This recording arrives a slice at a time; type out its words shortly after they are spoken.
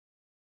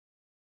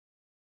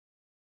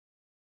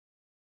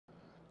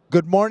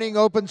Good morning,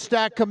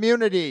 OpenStack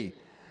community.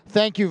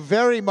 Thank you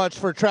very much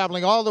for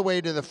traveling all the way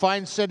to the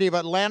fine city of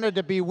Atlanta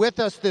to be with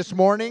us this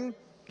morning.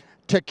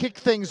 To kick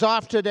things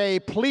off today,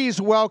 please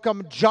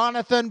welcome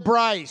Jonathan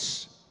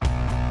Bryce.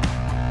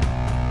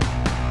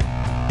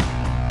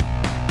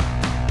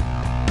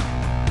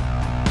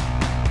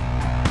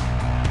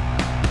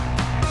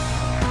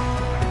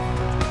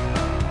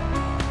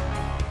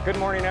 Good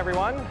morning,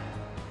 everyone.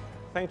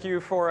 Thank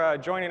you for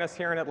joining us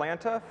here in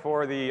Atlanta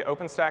for the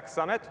OpenStack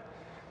Summit.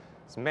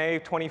 It's May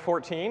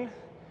 2014.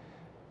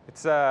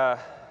 It's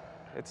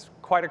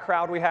quite a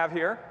crowd we have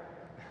here.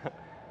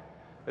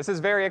 This is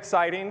very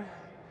exciting.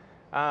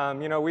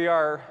 We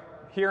are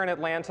here in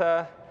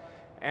Atlanta,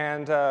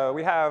 and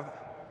we have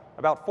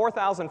about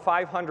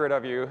 4,500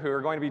 of you who are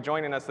going to be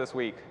joining us this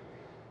week.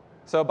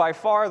 So by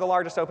far the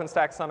largest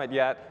OpenStack Summit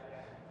yet.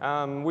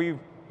 We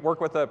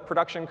work with a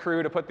production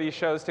crew to put these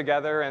shows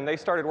together, and they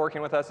started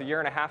working with us a year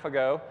and a half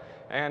ago.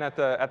 And at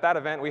that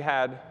event, we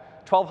had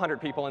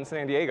 1,200 people in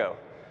San Diego.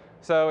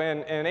 So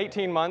in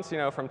 18 months,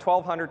 from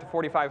 1,200 to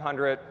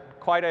 4,500,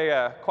 quite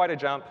a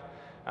jump.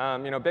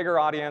 Bigger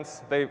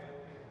audience. They've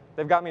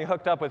got me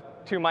hooked up with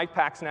 2 mic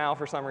packs now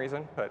for some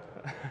reason. But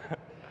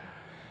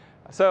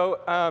so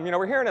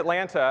we're here in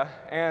Atlanta,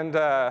 and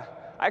I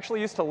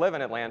actually used to live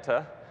in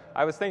Atlanta.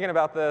 I was thinking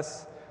about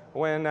this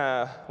when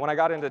I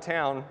got into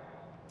town.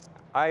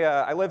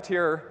 I lived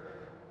here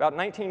about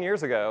 19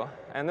 years ago,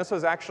 and this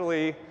was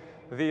actually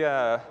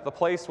the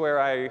place where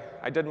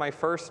I did my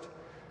first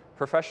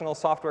professional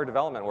software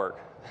development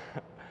work.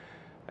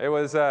 I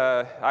was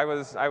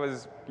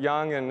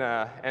young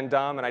and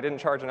dumb, and I didn't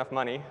charge enough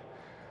money.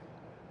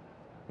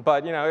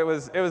 But it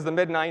was the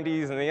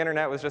mid-90s, and the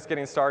internet was just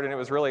getting started, and it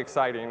was really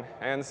exciting.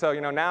 And so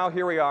now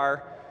here we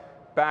are,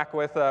 back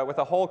with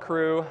a whole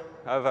crew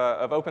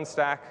of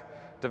OpenStack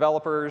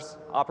developers,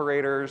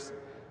 operators,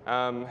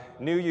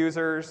 new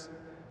users,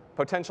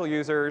 potential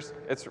users.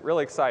 It's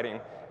really exciting.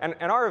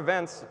 And our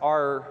events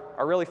are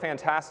really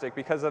fantastic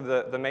because of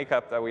the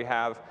makeup that we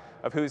have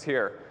of who's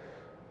here.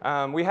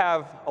 We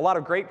have a lot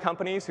of great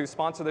companies who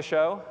sponsor the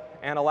show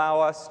and allow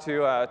us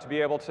to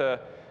be able to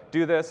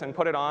do this and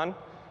put it on.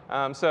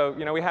 So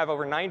we have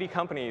over 90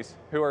 companies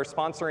who are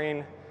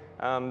sponsoring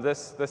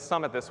this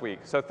summit this week.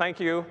 So thank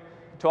you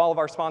to all of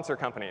our sponsor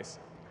companies.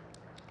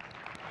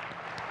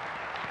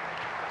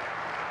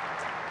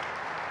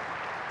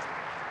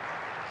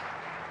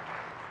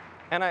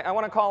 And I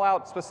want to call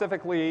out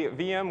specifically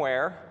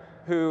VMware,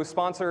 who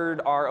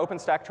sponsored our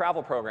OpenStack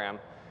travel program.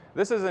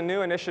 This is a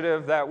new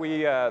initiative that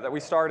we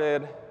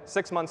started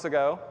 6 months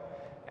ago,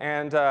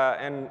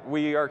 and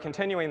we are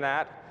continuing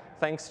that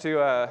thanks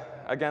to,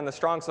 again, the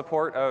strong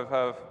support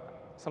of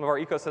some of our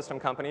ecosystem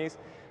companies.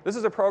 This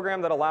is a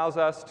program that allows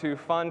us to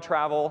fund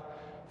travel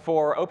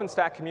for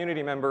OpenStack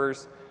community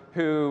members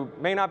who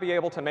may not be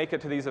able to make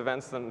it to these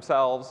events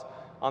themselves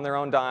on their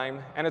own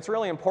dime. And it's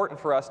really important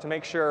for us to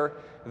make sure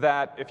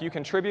that if you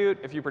contribute,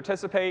 if you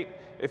participate,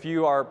 if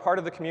you are part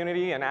of the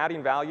community and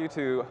adding value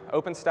to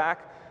OpenStack,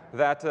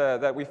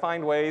 that we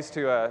find ways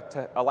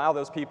to allow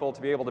those people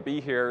to be able to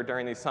be here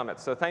during these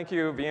summits. So thank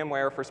you,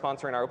 VMware, for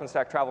sponsoring our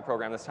OpenStack travel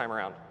program this time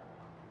around.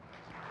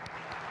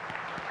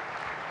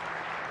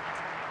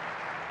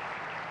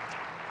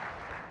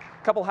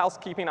 A couple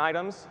housekeeping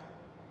items.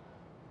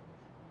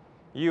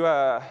 You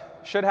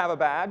should have a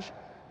badge.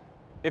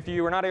 If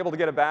you were not able to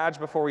get a badge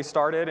before we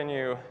started and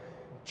you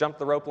jumped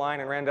the rope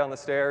line and ran down the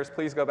stairs,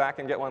 please go back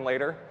and get one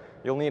later.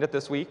 You'll need it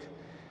this week.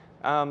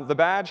 The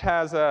badge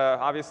has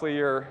obviously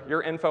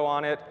your info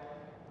on it.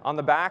 On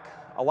the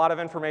back, a lot of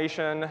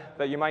information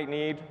that you might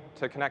need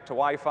to connect to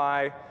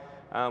Wi-Fi,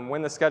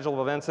 when the schedule of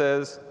events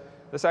is.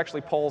 This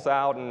actually pulls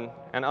out and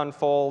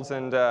unfolds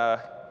and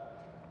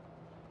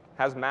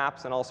has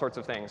maps and all sorts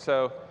of things.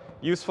 So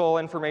useful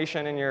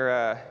information in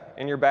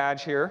your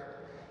badge here.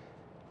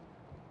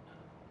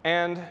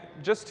 And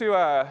just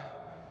to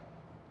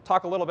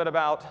talk a little bit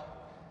about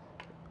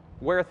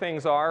where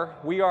things are,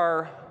 we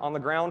are on the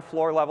ground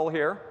floor level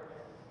here.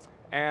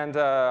 And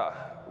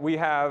we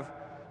have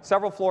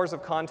several floors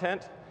of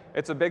content.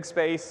 It's a big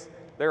space.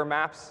 There are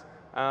maps.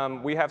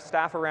 We have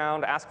staff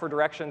around. Ask for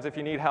directions if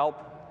you need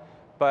help.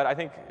 But I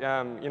think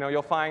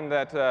you'll find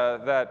that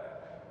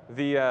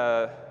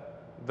the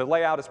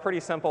layout is pretty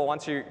simple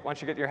once you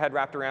get your head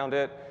wrapped around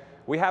it.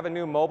 We have a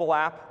new mobile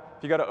app.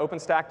 If you go to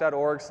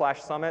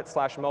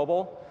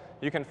openstack.org/summit/mobile,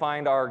 you can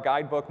find our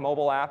guidebook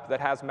mobile app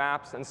that has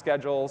maps and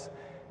schedules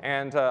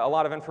and a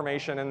lot of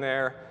information in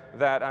there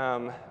that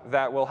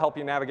will help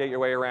you navigate your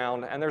way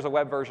around. And there's a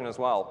web version as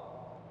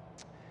well.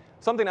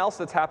 Something else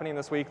that's happening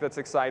this week that's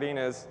exciting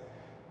is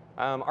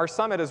our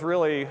summit is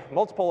really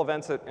multiple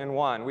events in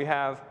one. We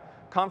have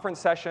conference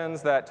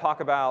sessions that talk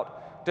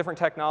about different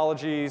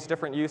technologies,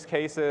 different use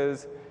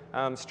cases,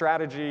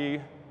 strategy,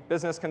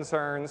 business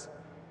concerns.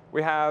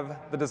 We have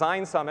the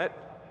Design Summit,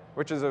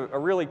 which is a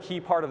really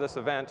key part of this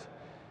event.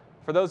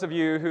 For those of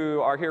you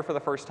who are here for the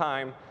first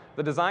time,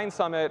 the Design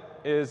Summit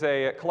is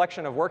a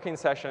collection of working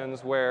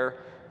sessions where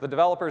the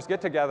developers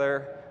get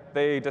together,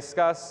 they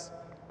discuss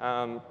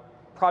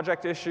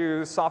project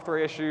issues, software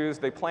issues,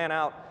 they plan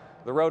out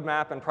the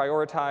roadmap and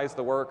prioritize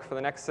the work for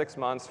the next 6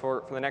 months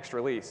for the next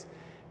release.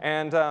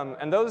 And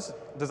those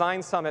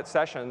design summit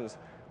sessions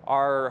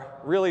are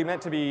really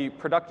meant to be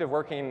productive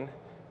working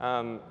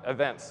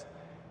events.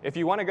 If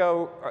you want to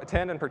go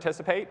attend and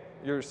participate,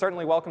 you're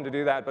certainly welcome to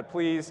do that, but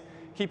please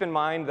keep in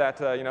mind that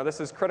this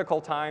is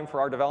critical time for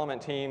our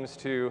development teams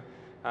to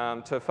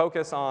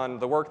focus on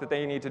the work that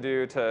they need to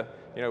do to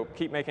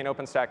keep making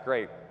OpenStack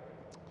great.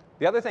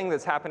 The other thing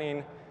that's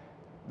happening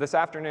this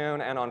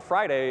afternoon and on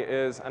Friday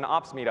is an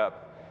ops meetup.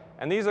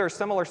 And these are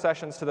similar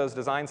sessions to those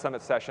design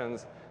summit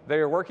sessions. They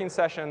are working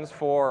sessions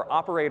for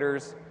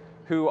operators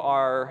who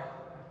are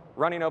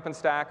running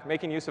OpenStack,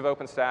 making use of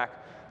OpenStack,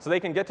 so they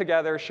can get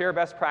together, share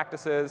best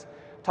practices,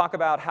 talk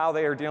about how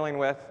they are dealing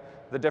with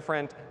the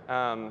different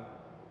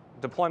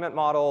deployment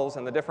models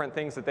and the different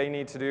things that they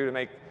need to do to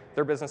make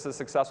their businesses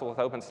successful with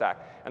OpenStack.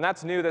 And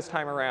that's new this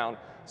time around.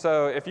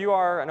 So if you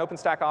are an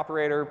OpenStack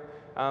operator,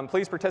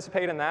 please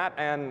participate in that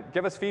and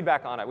give us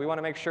feedback on it. We want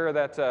to make sure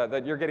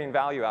that you're getting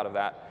value out of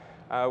that.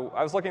 I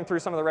was looking through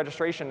some of the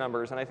registration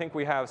numbers, and I think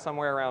we have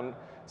somewhere around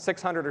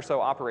 600 or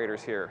so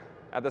operators here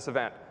at this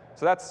event.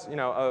 So that's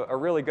a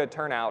really good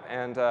turnout,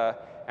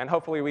 and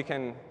hopefully we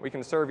can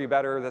serve you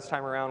better this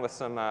time around with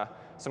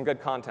some good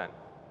content.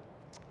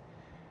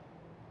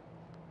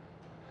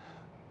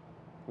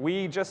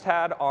 We just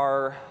had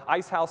our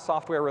Icehouse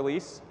software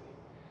release,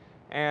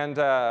 and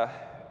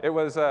it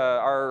was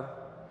our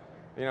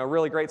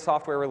really great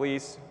software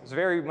release. It was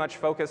very much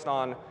focused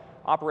on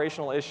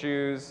operational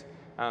issues,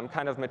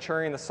 kind of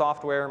maturing the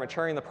software,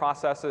 maturing the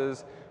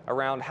processes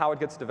around how it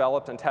gets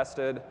developed and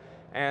tested.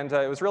 And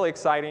it was really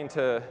exciting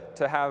to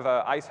have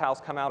Icehouse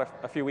come out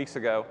a few weeks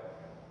ago.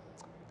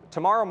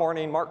 Tomorrow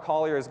morning, Mark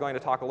Collier is going to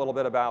talk a little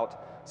bit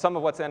about some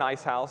of what's in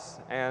Icehouse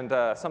and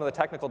some of the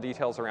technical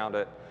details around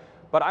it.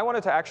 But I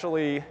wanted to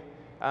actually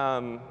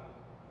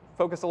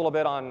focus a little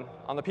bit on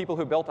the people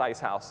who built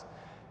Icehouse.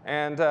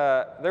 And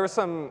there was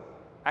some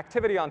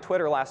activity on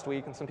Twitter last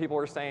week, and some people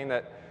were saying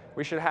that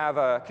we should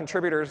have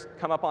contributors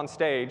come up on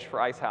stage for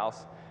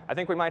Icehouse. I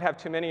think we might have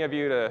too many of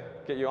you to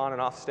get you on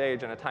and off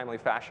stage in a timely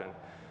fashion.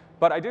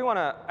 But I do want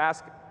to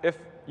ask, if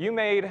you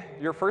made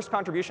your first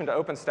contribution to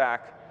OpenStack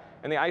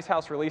in the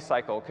Icehouse release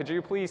cycle, could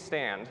you please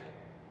stand?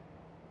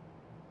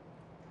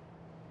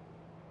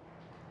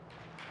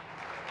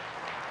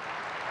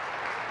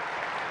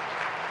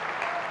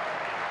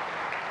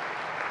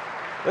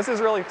 This is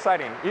really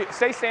exciting.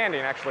 Stay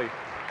standing, actually.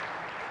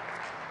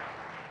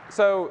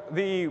 So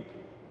the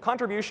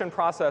contribution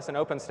process in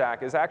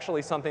OpenStack is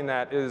actually something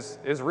that is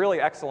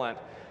really excellent.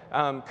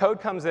 Code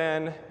comes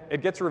in,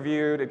 it gets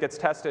reviewed, it gets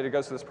tested, it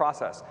goes through this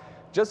process.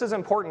 Just as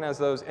important as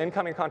those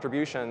incoming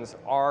contributions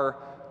are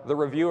the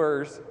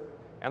reviewers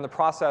and the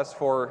process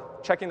for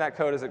checking that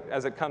code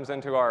as it comes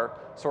into our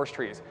source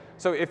trees.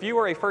 So if you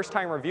are a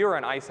first-time reviewer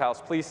in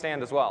Icehouse, please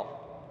stand as well.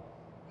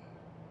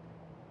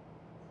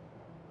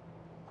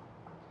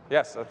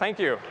 Yes, thank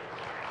you.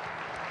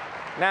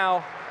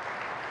 Now,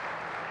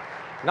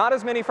 not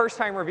as many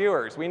first-time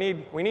reviewers. We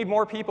need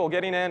more people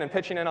getting in and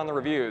pitching in on the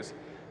reviews.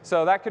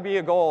 So that could be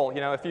a goal.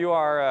 If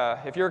you're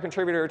a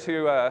contributor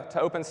to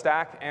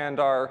OpenStack and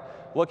are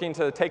looking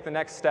to take the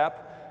next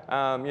step,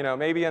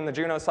 maybe in the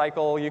Juno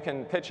cycle you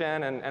can pitch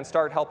in and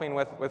start helping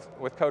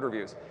with code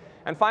reviews.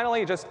 And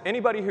finally, just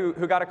anybody who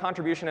got a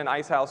contribution in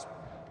Icehouse,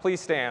 please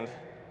stand.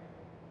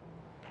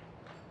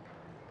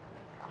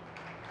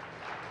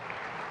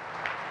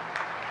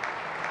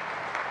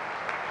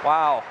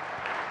 Wow.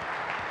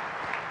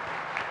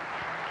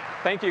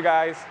 Thank you,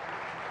 guys.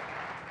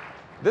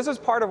 This is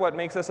part of what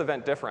makes this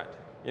event different.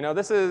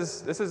 This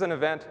is an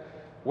event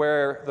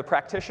where the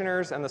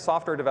practitioners and the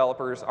software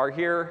developers are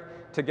here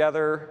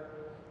together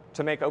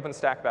to make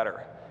OpenStack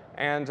better.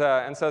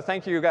 And so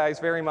thank you guys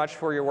very much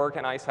for your work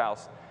in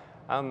Icehouse.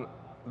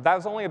 That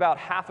was only about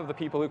half of the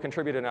people who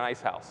contributed in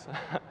Icehouse.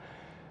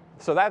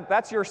 So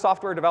that's your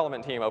software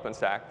development team,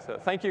 OpenStack. So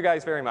thank you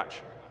guys very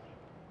much.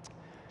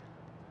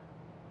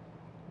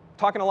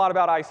 Talking a lot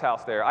about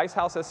Icehouse there.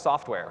 Icehouse is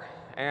software,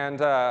 and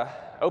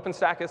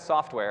OpenStack is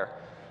software.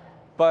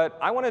 But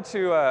I wanted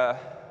to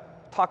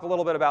talk a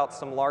little bit about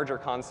some larger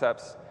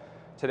concepts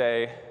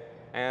today,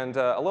 and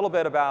a little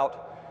bit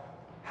about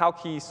how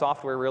key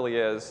software really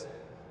is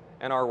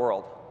in our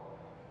world.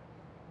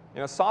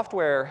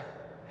 Software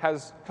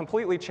has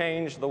completely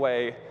changed the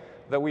way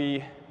that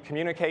we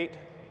communicate,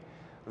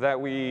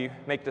 that we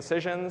make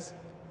decisions,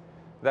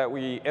 that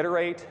we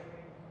iterate.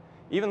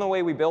 Even the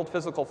way we build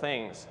physical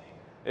things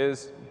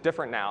is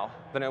different now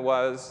than it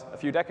was a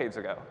few decades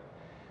ago.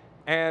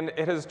 And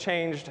it has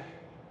changed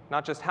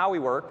not just how we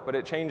work, but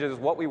it changes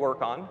what we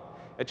work on.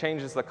 It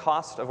changes the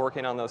cost of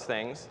working on those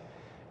things.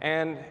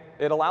 And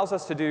it allows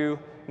us to do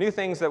new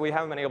things that we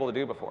haven't been able to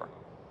do before.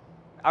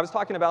 I was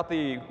talking about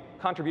the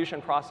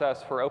contribution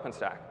process for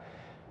OpenStack.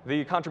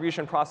 The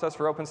contribution process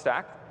for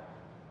OpenStack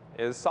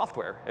is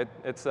software.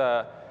 It's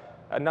a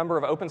number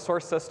of open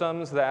source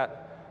systems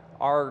that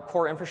our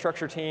core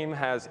infrastructure team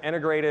has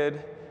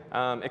integrated,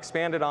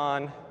 expanded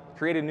on,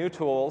 created new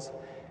tools,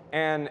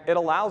 and it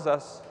allows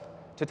us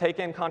to take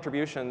in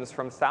contributions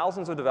from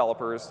thousands of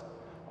developers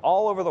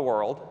all over the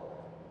world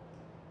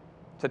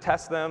to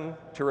test them,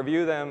 to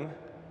review them,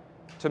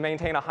 to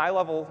maintain a high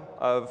level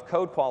of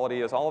code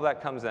quality as all of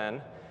that comes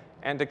in,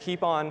 and to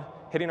keep on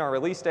hitting our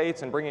release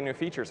dates and bringing new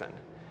features in.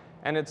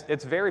 And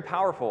it's very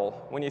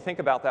powerful when you think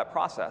about that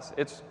process.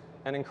 It's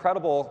an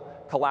incredible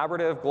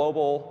collaborative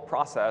global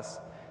process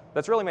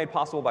that's really made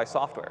possible by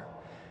software.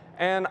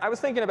 And I was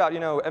thinking about,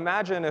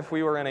 imagine if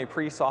we were in a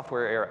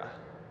pre-software era.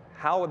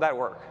 How would that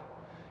work?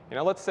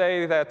 Let's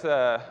say that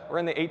we're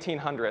in the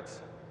 1800s.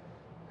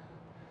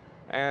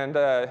 And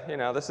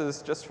this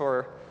is just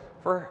for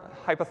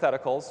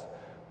hypotheticals.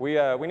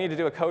 We need to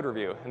do a code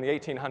review in the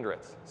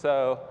 1800s.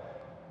 So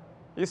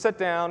you sit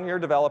down, you're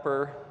a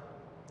developer,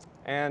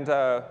 and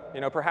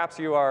perhaps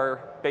you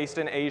are based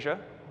in Asia.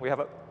 We have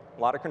a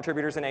lot of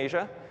contributors in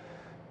Asia.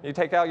 You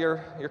take out your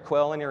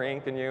quill and your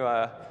ink, and you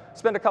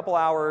spend a couple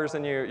hours,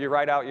 and you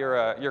write out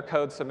your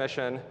code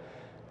submission.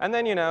 And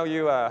then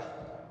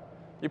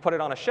you put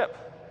it on a ship,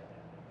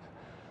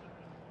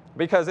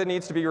 because it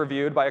needs to be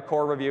reviewed by a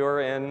core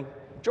reviewer in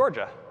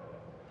Georgia.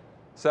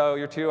 So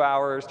your 2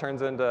 hours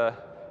turns into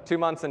 2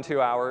 months and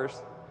 2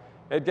 hours.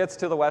 It gets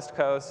to the West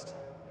Coast.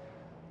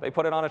 They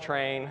put it on a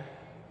train,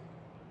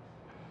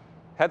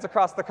 heads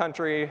across the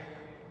country,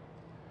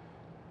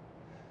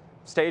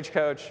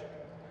 stagecoach,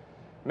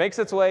 makes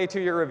its way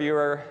to your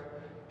reviewer.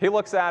 He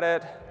looks at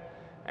it,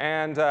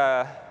 and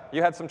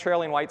you had some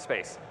trailing white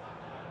space.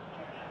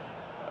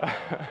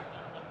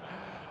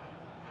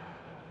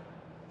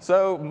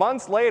 So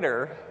months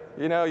later,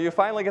 you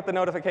finally get the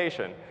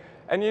notification.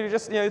 And you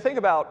just think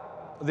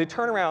about the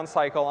turnaround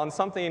cycle on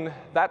something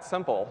that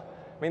simple.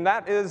 I mean,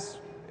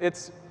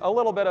 it's a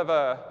little bit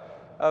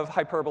of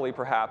hyperbole,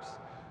 perhaps.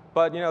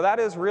 But that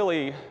is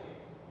really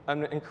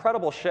an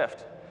incredible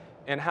shift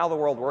in how the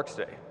world works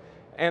today.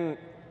 And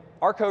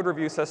our code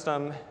review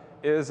system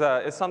is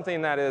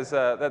something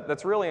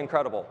that's really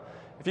incredible.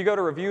 If you go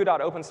to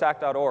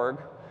review.openstack.org,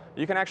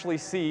 you can actually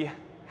see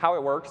how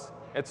it works.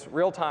 It's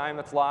real time,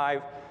 it's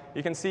live.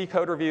 You can see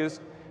code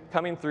reviews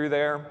coming through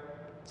there.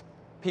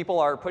 People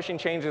are pushing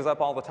changes up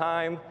all the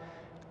time,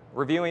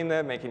 reviewing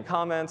them, making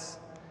comments,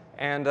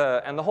 and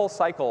the whole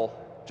cycle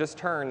just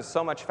turns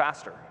so much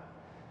faster.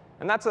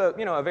 And that's a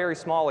very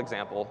small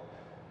example,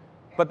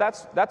 but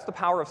that's the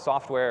power of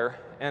software,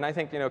 and I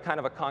think kind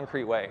of a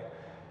concrete way.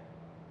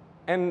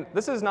 And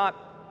this is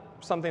not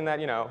something that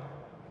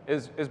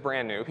is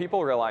brand new.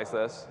 People realize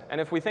this, and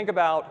if we think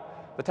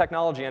about the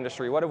technology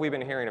industry, what have we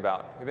been hearing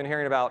about? We've been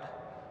hearing about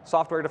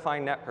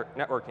software-defined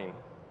networking,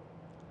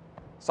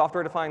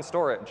 software-defined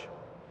storage.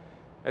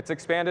 It's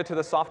expanded to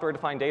the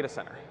software-defined data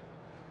center.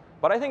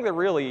 But I think that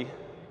really,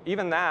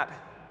 even that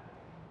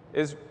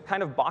is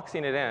kind of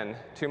boxing it in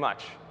too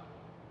much.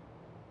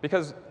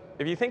 Because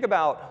if you think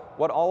about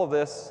what all of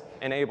this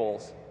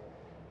enables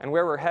and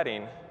where we're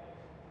heading,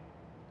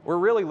 we're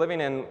really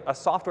living in a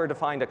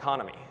software-defined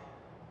economy.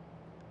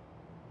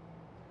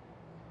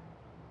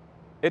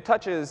 It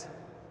touches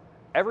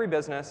every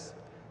business,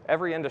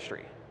 every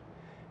industry.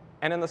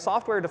 And in the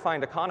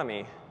software-defined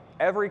economy,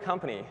 every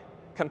company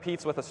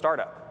competes with a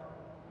startup.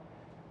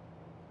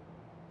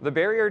 The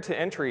barrier to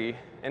entry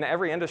in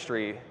every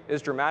industry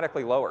is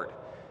dramatically lowered.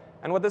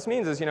 And what this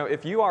means is,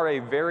 if you are a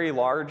very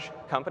large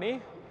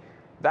company,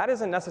 that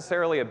isn't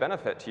necessarily a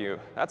benefit to you.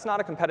 That's not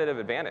a competitive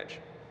advantage.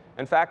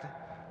 In fact,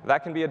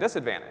 that can be a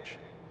disadvantage.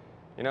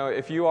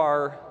 If you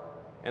are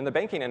in the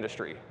banking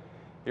industry,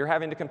 you're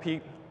having to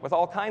compete with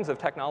all kinds of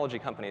technology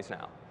companies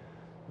now.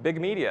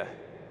 Big media,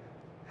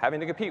 having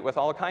to compete with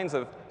all kinds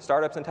of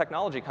startups and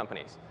technology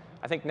companies.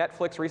 I think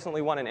Netflix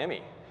recently won an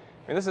Emmy.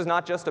 I mean, this is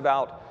not just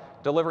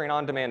about delivering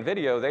on-demand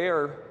video. They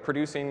are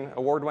producing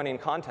award-winning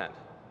content.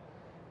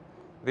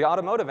 The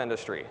automotive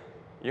industry,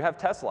 you have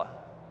Tesla.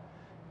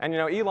 And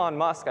Elon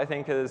Musk, I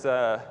think, is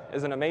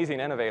an amazing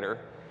innovator.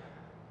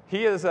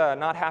 He is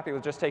not happy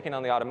with just taking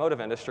on the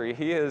automotive industry.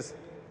 He is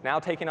now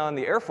taking on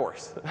the Air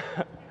Force.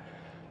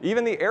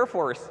 Even the Air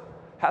Force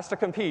has to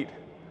compete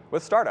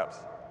with startups.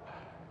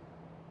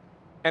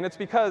 And it's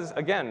because,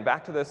 again,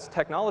 back to this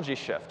technology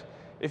shift.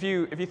 If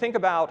you think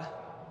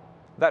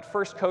about that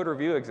first code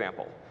review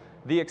example,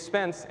 the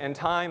expense in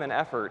time and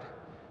effort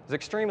is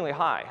extremely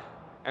high.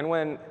 And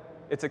when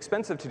it's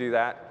expensive to do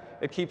that,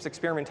 it keeps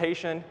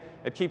experimentation,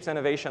 it keeps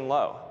innovation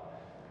low.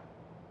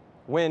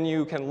 When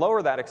you can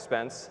lower that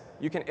expense,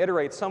 you can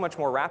iterate so much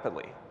more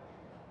rapidly.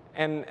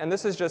 And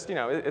this is just,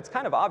 it's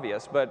kind of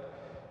obvious, but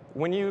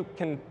when you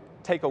can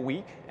take a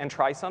week and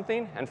try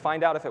something and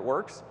find out if it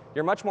works,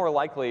 you're much more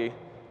likely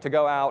to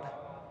go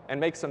out and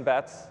make some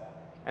bets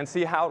and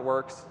see how it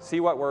works, see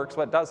what works,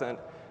 what doesn't,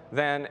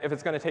 than if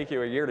it's going to take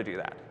you a year to do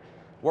that.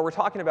 What we're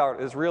talking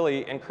about is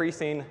really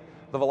increasing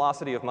the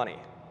velocity of money.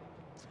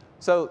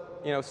 So,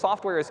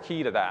 software is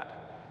key to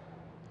that.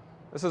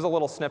 This is a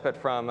little snippet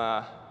from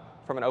an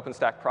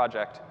OpenStack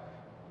project.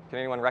 Can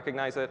anyone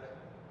recognize it?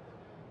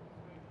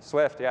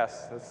 Swift,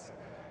 yes.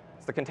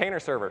 It's the container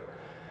server.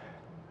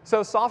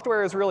 So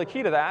software is really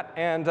key to that,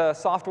 and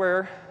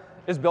software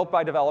is built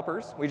by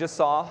developers. We just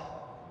saw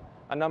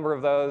a number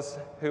of those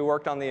who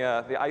worked on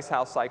the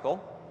Icehouse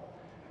cycle.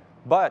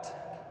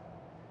 But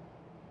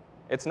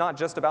it's not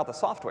just about the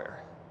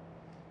software.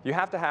 You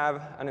have to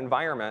have an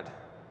environment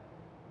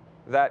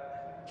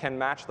that can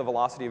match the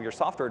velocity of your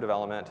software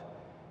development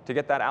to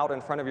get that out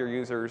in front of your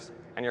users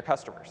and your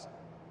customers.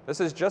 This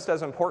is just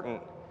as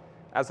important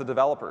as the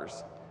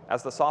developers,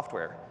 as the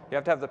software. You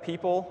have to have the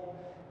people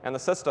and the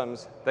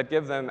systems that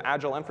give them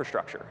agile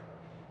infrastructure.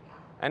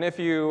 And if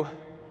you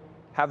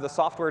have the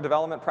software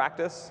development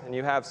practice and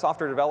you have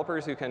software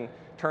developers who can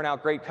turn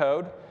out great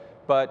code,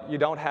 but you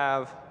don't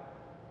have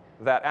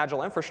that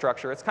agile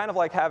infrastructure, it's kind of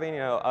like having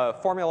a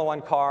Formula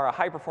One car, a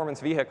high-performance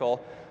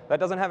vehicle that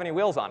doesn't have any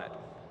wheels on it.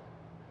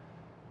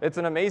 It's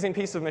an amazing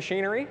piece of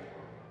machinery,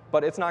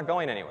 but it's not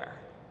going anywhere.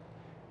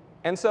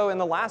 And so in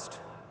the last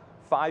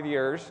 5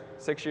 years,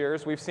 6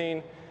 years, we've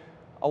seen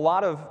a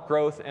lot of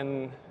growth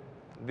in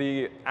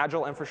the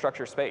agile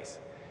infrastructure space.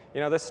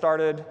 This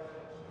started,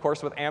 of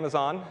course, with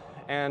Amazon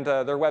and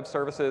their web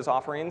services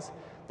offerings.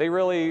 They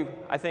really,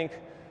 I think,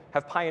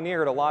 have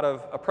pioneered a lot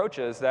of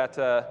approaches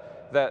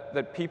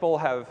that people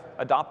have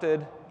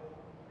adopted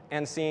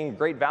and seen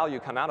great value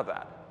come out of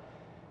that.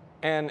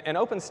 And in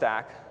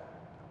OpenStack,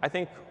 I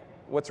think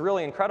what's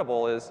really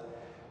incredible is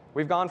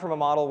we've gone from a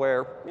model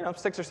where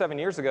 6 or 7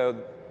 years ago,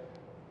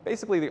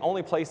 basically the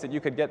only place that you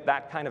could get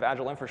that kind of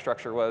agile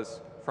infrastructure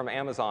was from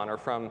Amazon or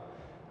from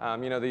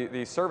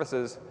these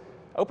services.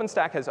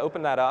 OpenStack has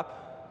opened that up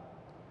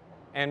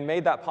and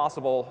made that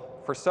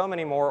possible for so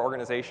many more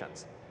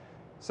organizations.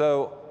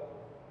 So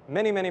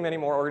many, many, many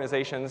more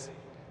organizations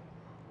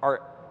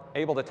are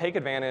able to take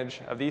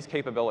advantage of these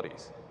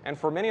capabilities. And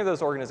for many of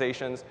those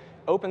organizations,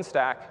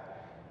 OpenStack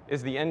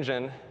is the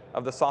engine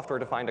of the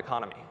software-defined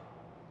economy.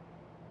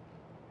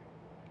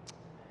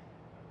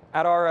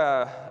 At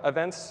our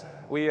events,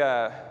 we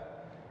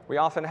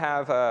often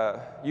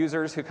have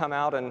users who come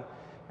out and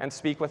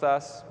speak with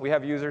us. We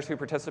have users who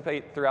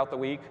participate throughout the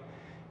week.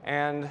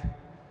 And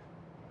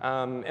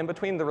in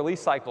between the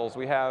release cycles,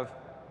 we have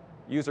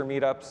user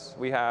meetups.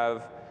 We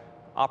have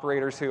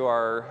operators who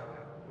are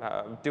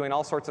doing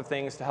all sorts of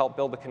things to help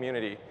build the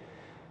community.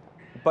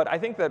 But I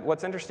think that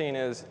what's interesting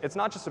is it's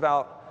not just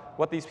about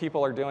what these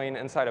people are doing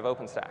inside of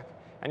OpenStack.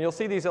 And you'll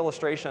see these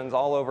illustrations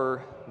all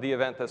over the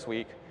event this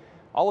week.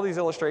 All of these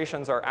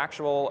illustrations are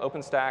actual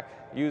OpenStack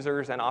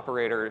users and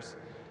operators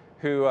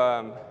who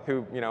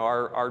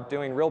are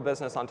doing real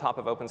business on top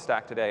of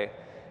OpenStack today.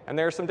 And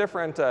there are some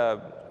different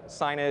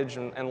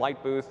signage and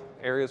light booth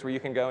areas where you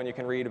can go and you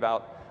can read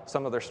about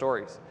some of their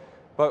stories.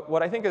 But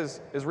what I think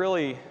is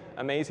really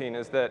amazing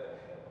is that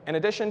in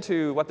addition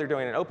to what they're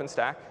doing in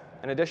OpenStack,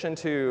 in addition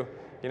to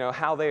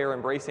how they are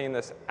embracing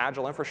this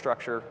agile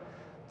infrastructure,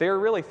 they're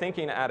really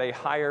thinking at a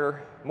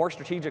higher, more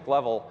strategic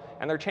level,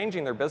 and they're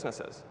changing their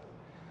businesses.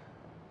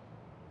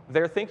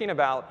 They're thinking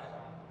about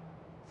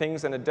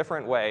things in a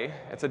different way.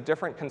 It's a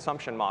different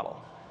consumption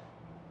model.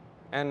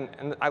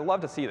 And I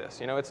love to see this.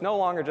 It's no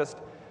longer just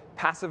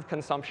passive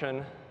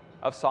consumption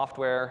of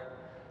software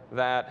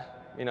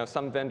that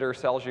some vendor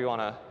sells you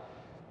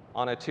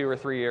on a 2 or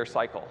 3 year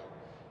cycle.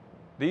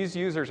 These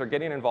users are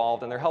getting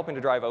involved, and they're helping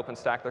to drive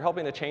OpenStack. They're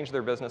helping to change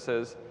their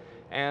businesses,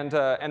 and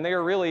they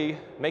are really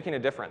making a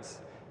difference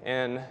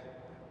in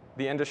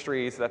the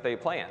industries that they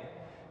play in.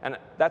 And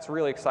that's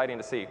really exciting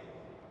to see.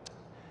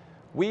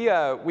 We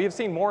have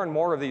seen more and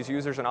more of these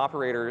users and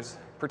operators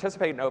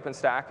participate in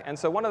OpenStack, and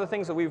so one of the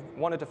things that we've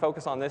wanted to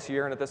focus on this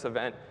year and at this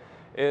event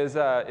is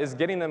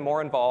getting them more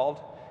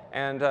involved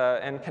and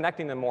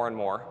connecting them more and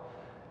more.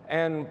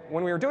 And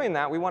when we were doing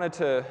that, we wanted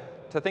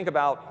to think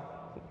about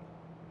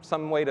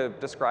some way to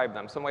describe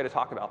them, some way to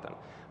talk about them.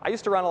 I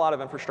used to run a lot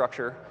of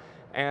infrastructure,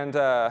 and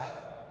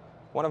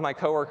one of my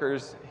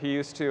coworkers, he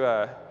used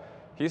to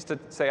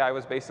say I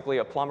was basically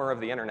a plumber of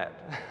the internet.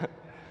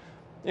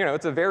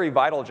 It's a very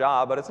vital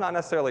job, but it's not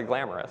necessarily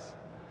glamorous.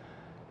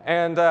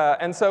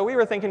 And so we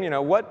were thinking,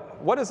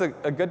 what is a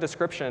good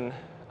description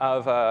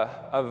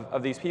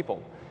of these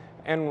people?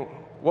 And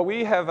what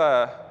we have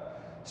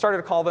started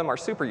to call them are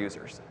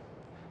superusers.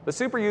 The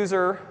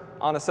superuser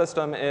on a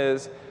system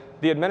is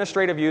the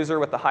administrative user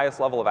with the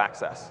highest level of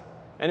access.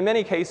 And in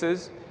many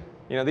cases,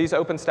 these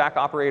OpenStack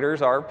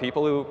operators are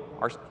people who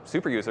are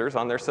superusers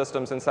on their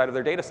systems inside of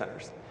their data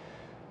centers.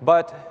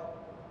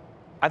 But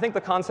I think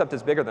the concept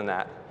is bigger than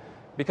that.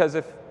 Because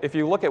if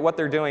you look at what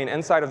they're doing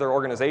inside of their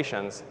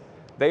organizations,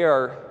 they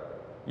are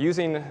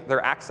using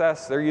their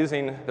access, they're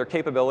using their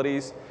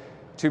capabilities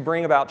to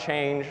bring about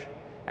change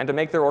and to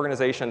make their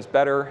organizations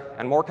better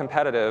and more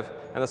competitive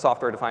in the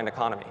software-defined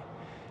economy.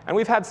 And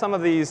we've had some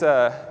of these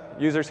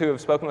users who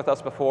have spoken with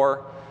us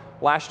before.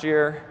 Last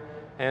year,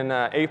 in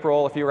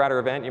April, if you were at our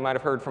event, you might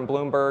have heard from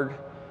Bloomberg,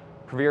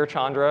 Pravir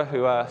Chandra,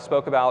 who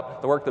spoke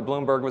about the work that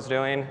Bloomberg was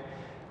doing.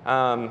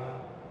 Comcast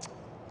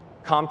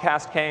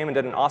came and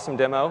did an awesome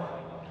demo.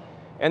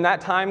 In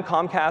that time,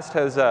 Comcast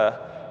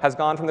has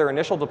gone from their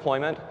initial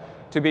deployment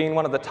to being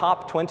one of the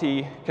top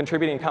 20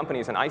 contributing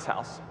companies in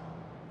Icehouse,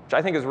 which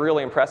I think is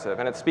really impressive,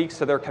 and it speaks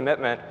to their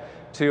commitment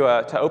to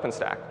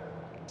OpenStack.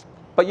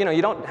 But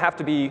you don't have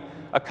to be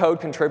a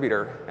code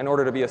contributor in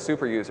order to be a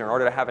super user, in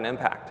order to have an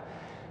impact.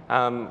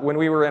 When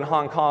we were in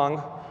Hong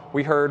Kong,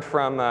 We heard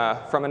from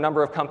a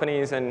number of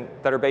companies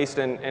that are based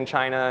in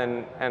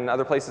China and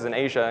other places in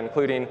Asia,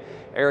 including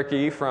Eric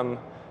Yee from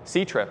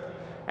C-Trip.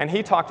 And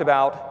he talked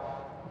about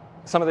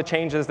some of the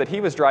changes that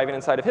he was driving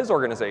inside of his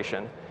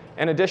organization.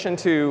 In addition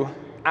to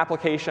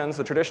applications,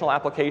 the traditional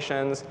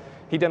applications,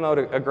 he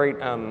demoed a great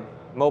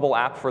mobile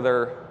app for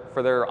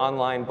their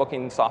online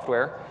booking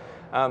software.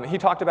 He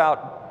talked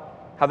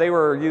about how they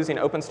were using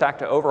OpenStack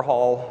to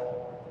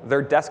overhaul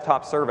their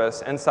desktop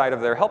service inside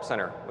of their help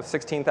center with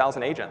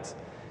 16,000 agents.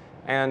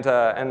 And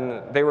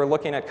they were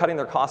looking at cutting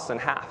their costs in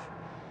half.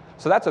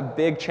 So that's a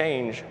big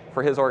change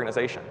for his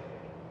organization.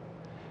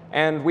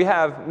 And we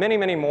have many,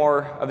 many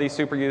more of these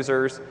super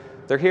users.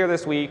 They're here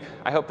this week.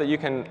 I hope that you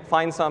can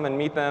find some and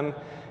meet them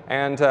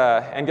and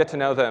get to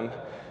know them.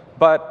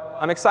 But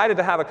I'm excited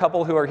to have a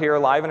couple who are here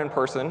live and in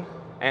person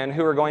and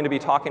who are going to be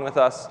talking with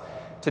us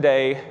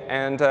today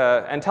and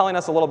telling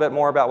us a little bit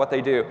more about what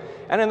they do.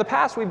 And in the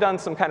past, we've done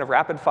some kind of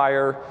rapid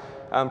fire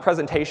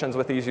presentations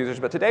with these users.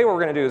 But today what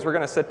we're going to do is we're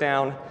going to sit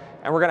down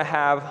and we're going to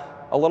have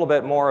a little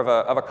bit more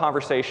of a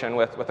conversation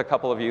with a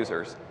couple of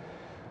users.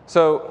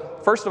 So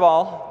first of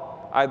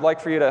all, I'd like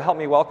for you to help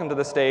me welcome to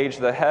the stage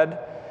the head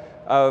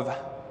of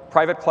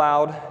private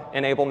cloud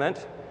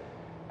enablement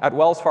at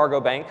Wells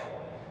Fargo Bank,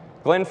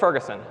 Glenn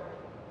Ferguson.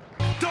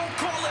 Don't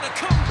call it a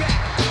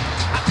comeback.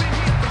 I've been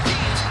here for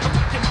years. I'm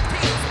rocking my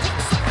peers, putting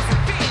suckers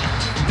in fear,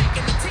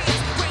 making the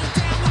tears rain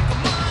down like a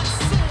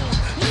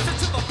monsoon. Listen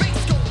to the bass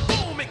go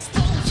boom,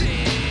 explosion.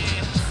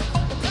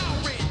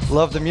 Overpowering.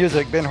 Love the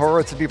music. Ben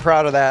Horowitz would be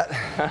proud of that.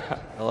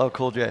 Hello,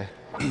 Cool J.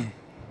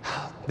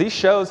 These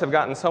shows have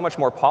gotten so much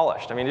more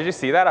polished. I mean, did you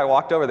see that? I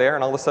walked over there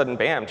and all of a sudden,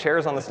 bam,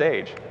 chairs on the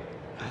stage.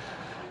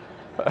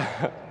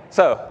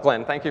 So,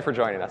 Glenn, thank you for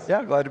joining us.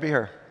 Yeah, glad to be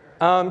here.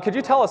 Could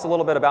you tell us a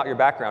little bit about your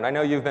background? I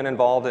know you've been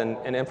involved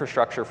in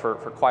infrastructure for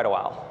quite a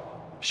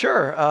while.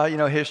 Sure.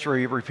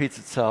 History repeats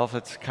itself.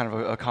 It's kind of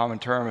a common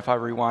term. If I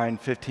rewind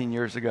 15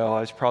 years ago,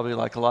 I was probably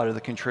like a lot of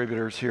the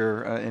contributors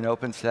here in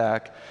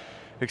OpenStack,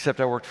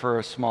 except I worked for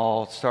a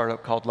small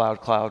startup called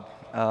LoudCloud,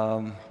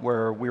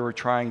 where we were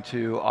trying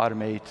to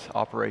automate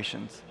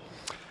operations.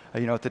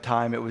 At the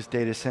time, it was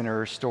data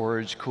center,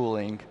 storage,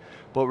 cooling,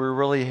 but we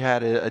really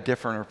had a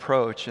different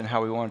approach in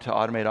how we wanted to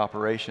automate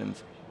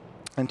operations.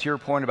 And to your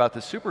point about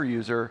the super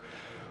user,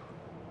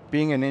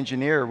 being an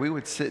engineer, we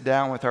would sit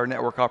down with our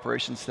network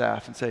operations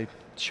staff and say,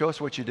 show us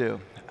what you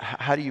do.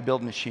 How do you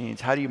build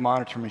machines? How do you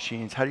monitor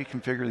machines? How do you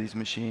configure these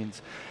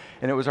machines?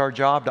 And it was our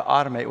job to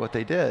automate what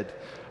they did.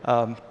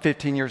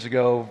 15 years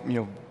ago,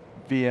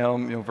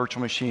 VM,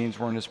 virtual machines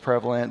weren't as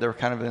prevalent. They were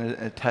kind of in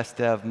a test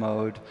dev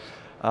mode.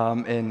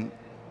 And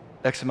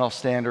XML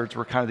standards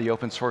were kind of the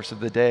open source of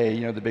the day.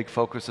 The big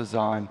focus is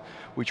on,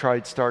 we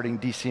tried starting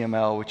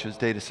DCML, which is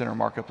data center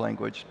markup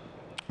language,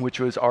 which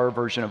was our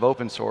version of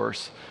open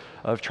source,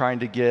 of trying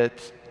to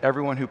get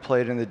everyone who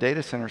played in the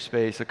data center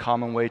space a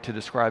common way to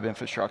describe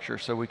infrastructure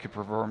so we could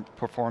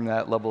perform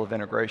that level of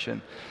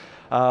integration.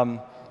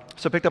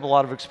 So picked up a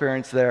lot of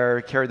experience there,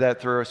 carried that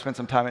through. I spent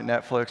some time at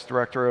Netflix,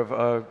 director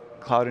of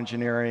cloud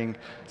engineering,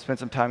 spent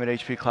some time at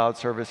HP Cloud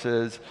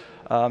Services.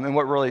 And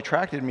what really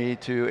attracted me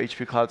to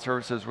HP Cloud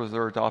Services was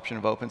their adoption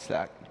of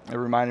OpenStack. It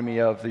reminded me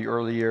of the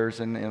early years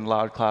in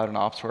LoudCloud and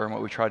Opsware and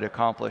what we tried to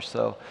accomplish.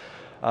 So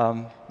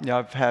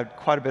I've had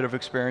quite a bit of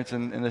experience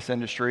in this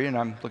industry, and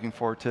I'm looking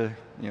forward to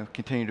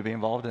continue to be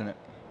involved in it.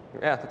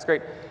 Yeah, that's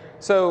great.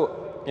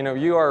 So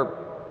you are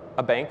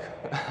a bank,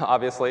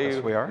 obviously.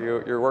 Yes, we are.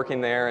 You're working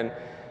there,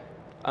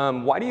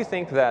 and why do you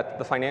think that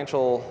the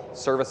financial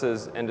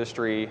services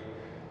industry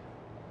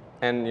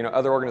and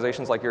other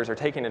organizations like yours are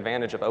taking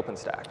advantage of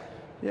OpenStack?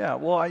 Yeah,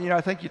 well,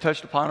 I think you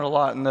touched upon it a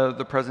lot in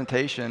the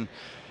presentation.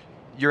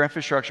 Your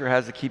infrastructure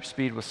has to keep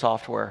speed with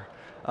software.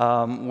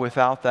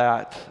 Without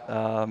that,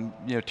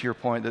 to your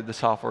point, that the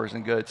software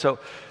isn't good. So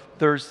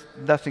there's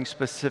nothing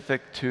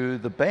specific to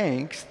the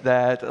banks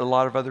that a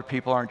lot of other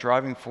people aren't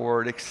driving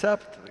forward,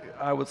 except,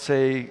 I would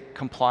say,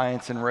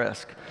 compliance and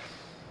risk.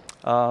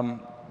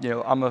 I'm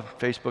a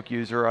Facebook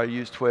user. I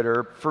use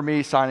Twitter. For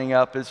me, signing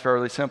up is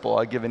fairly simple.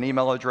 I give an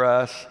email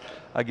address.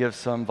 I give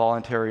some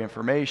voluntary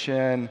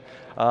information,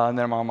 and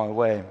then I'm on my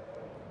way.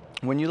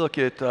 When you look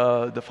at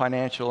the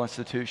financial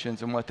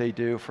institutions and what they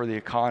do for the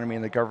economy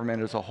and the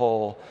government as a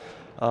whole,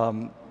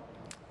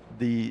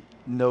 the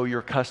know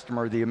your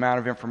customer, the amount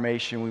of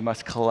information we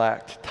must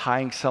collect,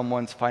 tying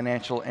someone's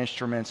financial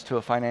instruments to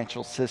a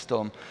financial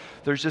system,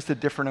 there's just a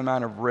different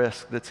amount of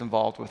risk that's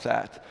involved with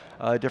that,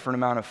 a different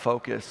amount of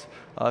focus.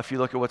 If you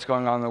look at what's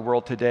going on in the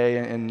world today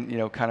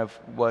and kind of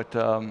what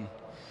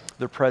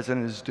the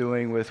president is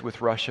doing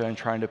with Russia and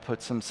trying to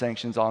put some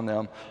sanctions on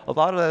them, a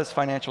lot of that is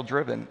financial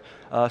driven.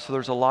 So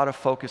there's a lot of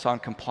focus on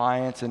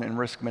compliance and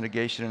risk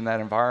mitigation in that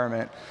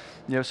environment.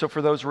 So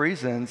for those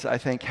reasons, I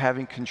think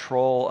having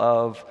control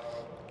of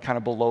kind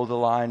of below the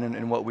line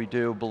and what we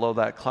do below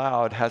that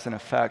cloud has an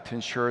effect to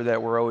ensure that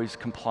we're always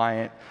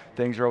compliant,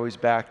 things are always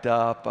backed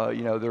up,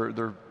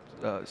 they're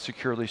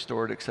securely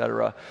stored, et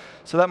cetera.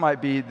 So that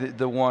might be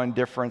the one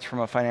difference from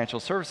a financial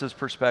services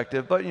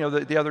perspective. But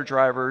the other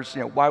drivers,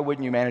 why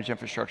wouldn't you manage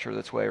infrastructure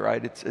this way,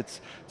 right?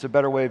 It's a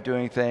better way of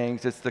doing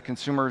things. It's the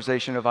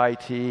consumerization of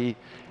IT.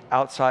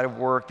 Outside of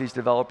work, these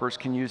developers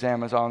can use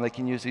Amazon. They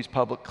can use these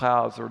public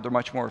clouds. They're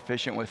much more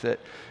efficient with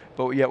it.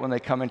 But yet when they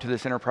come into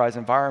this enterprise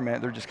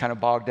environment, they're just kind of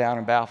bogged down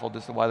and baffled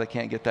as to why they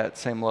can't get that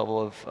same level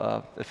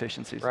of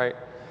efficiencies. Right.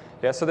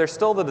 Yeah, so there's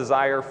still the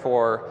desire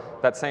for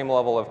that same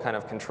level of kind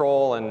of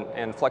control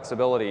and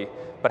flexibility,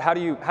 but how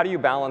do you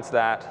balance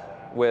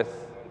that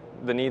with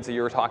the needs that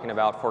you were talking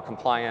about for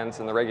compliance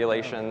and the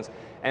regulations,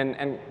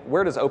 and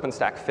where does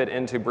OpenStack fit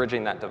into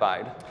bridging that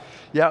divide?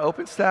 Yeah,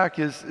 OpenStack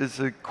is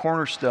a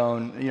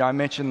cornerstone. I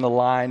mentioned the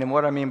line, and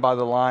what I mean by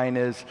the line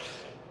is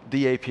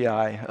the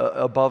API.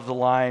 Above the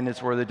line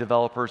is where the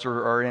developers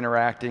are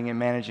interacting and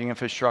managing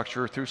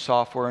infrastructure through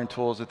software and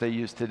tools that they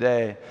use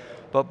today.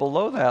 But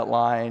below that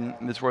line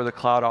is where the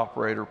cloud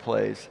operator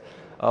plays.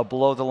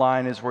 Below the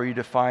line is where you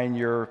define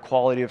your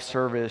quality of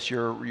service,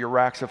 your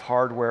racks of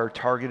hardware,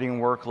 targeting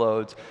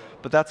workloads.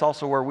 But that's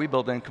also where we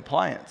build in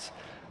compliance.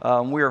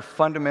 We are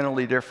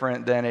fundamentally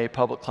different than a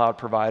public cloud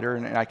provider,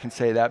 and I can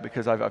say that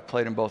because I've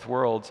played in both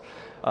worlds.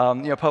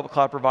 Public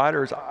cloud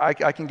providers, I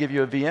can give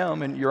you a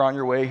VM and you're on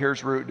your way,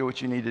 here's route, do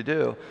what you need to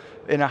do.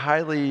 In a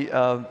highly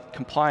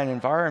compliant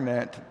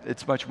environment,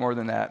 it's much more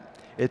than that.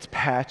 It's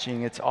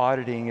patching, it's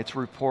auditing, it's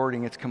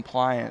reporting, it's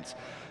compliance.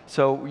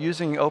 So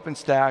using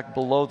OpenStack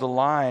below the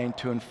line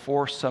to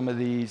enforce some of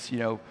these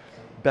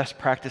best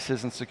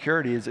practices in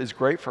security is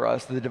great for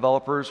us. The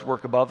developers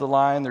work above the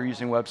line, they're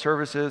using web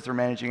services, they're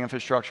managing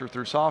infrastructure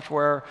through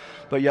software,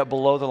 but yet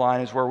below the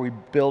line is where we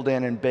build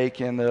in and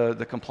bake in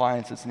the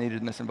compliance that's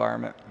needed in this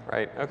environment.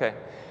 Right, okay.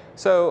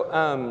 So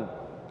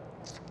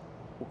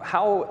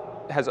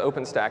how has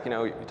OpenStack,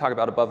 you talk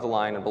about above the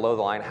line and below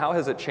the line, how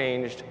has it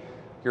changed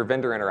your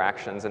vendor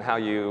interactions and how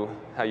you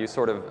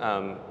sort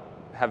of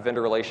have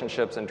vendor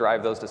relationships and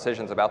drive those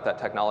decisions about that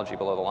technology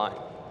below the line?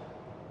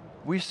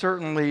 We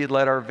certainly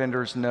let our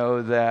vendors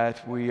know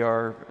that we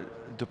are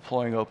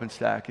deploying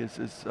OpenStack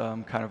is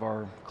kind of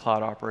our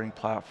cloud operating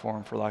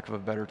platform, for lack of a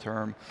better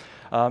term,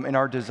 and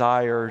our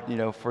desire,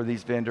 for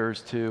these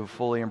vendors to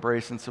fully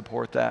embrace and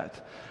support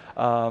that.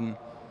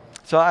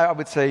 So I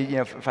would say,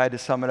 if I had to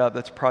sum it up,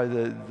 that's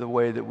probably the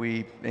way that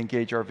we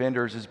engage our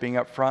vendors, is being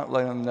upfront,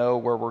 letting them know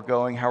where we're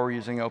going, how we're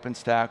using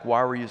OpenStack,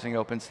 why we're using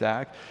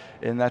OpenStack,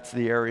 and that's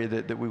the area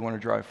that we want to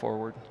drive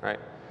forward. Right.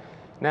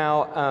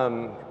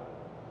 Now,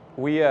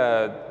 we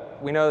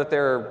know that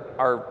there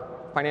are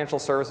financial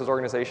services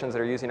organizations that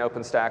are using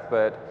OpenStack,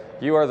 but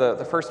you are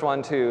the first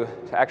one to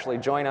actually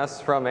join us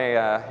from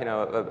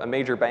a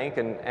major bank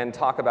and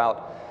talk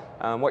about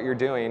what you're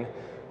doing.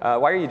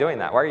 Why are you doing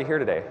that? Why are you here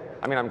today?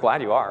 I mean, I'm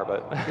glad you are,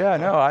 but. Yeah,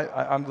 no,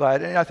 I'm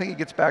glad. And I think it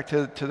gets back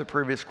to the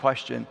previous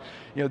question.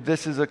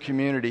 This is a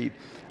community.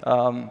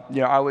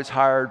 I was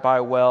hired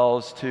by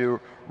Wells to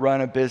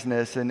run a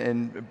business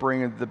and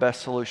bring the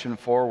best solution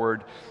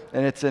forward.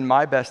 And it's in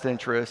my best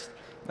interest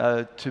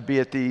to be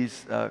at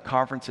these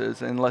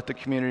conferences and let the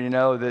community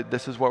know that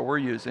this is what we're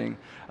using,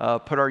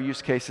 put our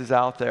use cases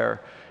out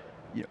there.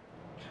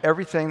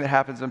 Everything that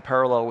happens in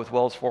parallel with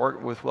Wells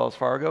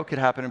Fargo could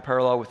happen in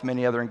parallel with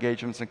many other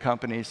engagements and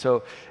companies.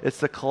 So it's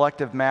the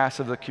collective mass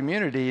of the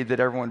community that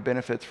everyone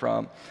benefits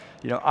from.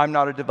 I'm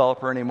not a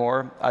developer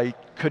anymore. I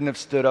couldn't have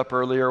stood up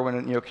earlier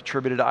when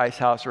contributed to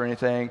Icehouse or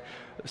anything.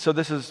 So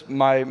this is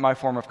my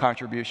form of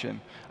contribution.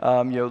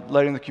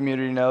 Letting the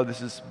community know this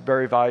is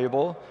very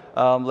valuable.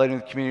 Letting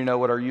the community know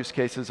what our use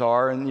cases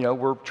are, and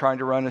we're trying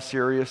to run a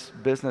serious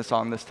business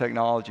on this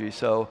technology.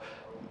 So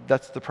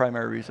that's the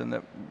primary reason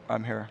that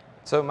I'm here.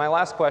 So my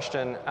last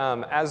question,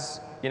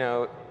 as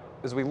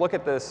we look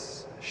at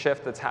this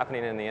shift that's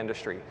happening in the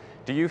industry,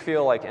 do you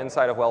feel like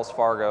inside of Wells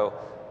Fargo,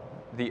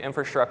 the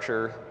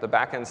infrastructure, the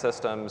back-end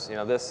systems,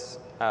 this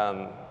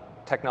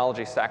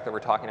technology stack that we're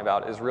talking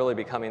about is really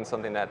becoming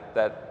something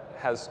that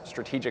has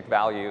strategic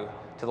value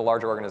to the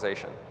larger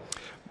organization?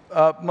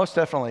 Most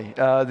definitely.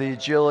 The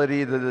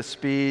agility, the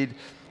speed,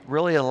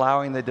 really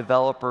allowing the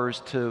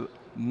developers to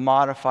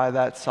modify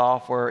that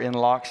software in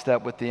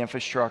lockstep with the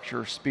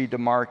infrastructure, speed to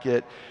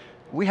market.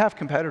 We have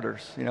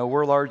competitors.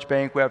 We're a large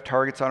bank. We have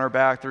targets on our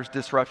back. There's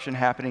disruption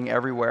happening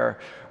everywhere.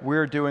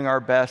 We're doing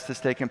our best to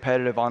stay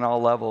competitive on all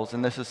levels.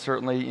 And this is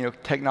certainly,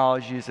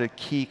 technology is a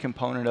key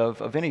component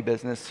of any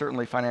business,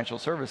 certainly financial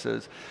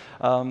services.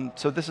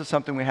 So this is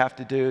something we have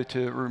to do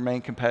to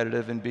remain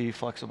competitive and be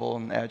flexible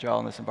and agile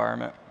in this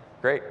environment.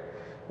 Great.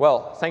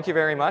 Well, thank you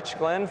very much,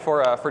 Glenn,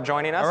 for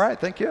joining us. All right,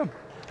 thank you.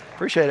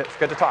 Appreciate it. It's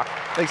good to talk.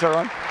 Thanks,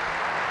 everyone.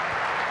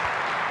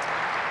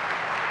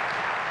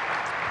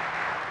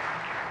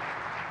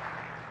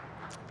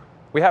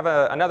 We have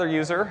another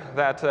user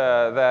that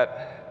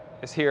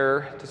is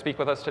here to speak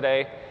with us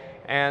today,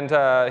 and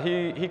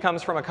he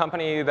comes from a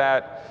company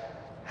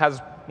that has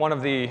one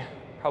of the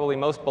probably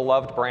most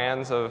beloved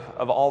brands of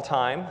all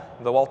time,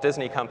 the Walt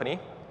Disney Company.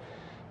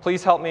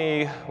 Please help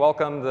me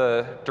welcome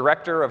the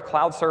Director of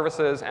Cloud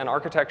Services and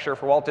Architecture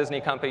for Walt Disney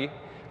Company,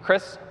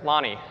 Chris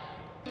Launey.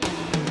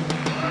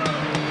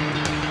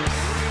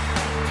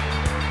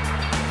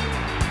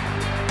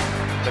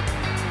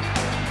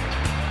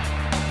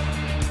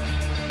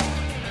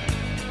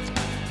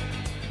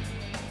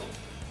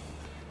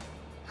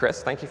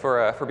 Chris, thank you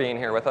for being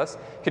here with us.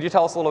 Could you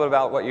tell us a little bit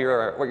about what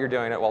you're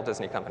doing at Walt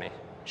Disney Company?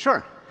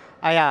 Sure.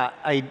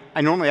 I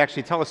normally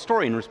actually tell a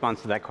story in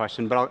response to that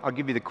question, but I'll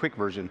give you the quick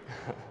version.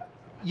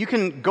 You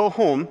can go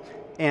home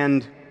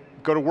and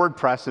go to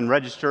WordPress and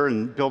register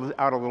and build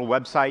out a little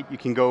website. You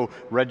can go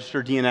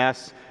register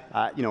DNS,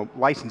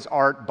 license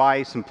art,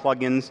 buy some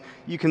plugins.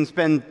 You can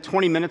spend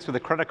 20 minutes with a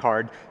credit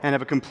card and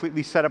have a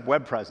completely set up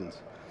web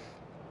presence.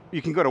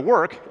 You can go to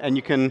work and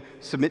you can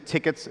submit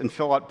tickets and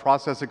fill out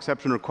process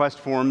exception request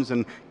forms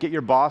and get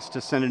your boss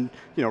to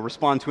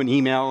respond to an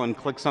email and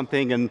click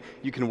something, and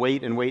you can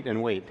wait and wait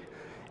and wait.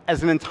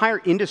 As an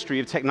entire industry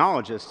of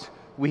technologists,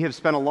 we have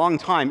spent a long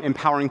time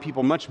empowering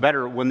people much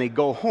better when they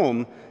go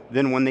home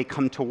than when they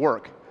come to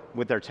work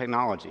with their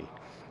technology.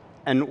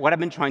 And what I've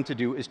been trying to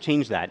do is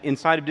change that.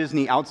 Inside of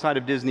Disney, outside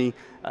of Disney,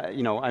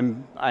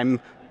 I'm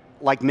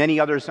like many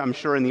others, I'm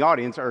sure, in the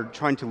audience, are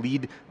trying to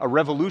lead a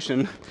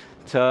revolution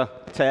to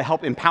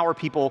help empower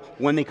people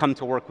when they come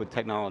to work with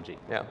technology.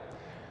 Yeah.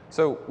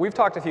 So we've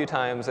talked a few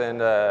times,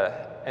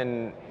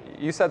 and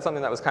you said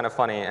something that was kind of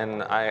funny,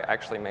 and I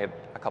actually made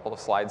a couple of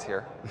slides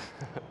here.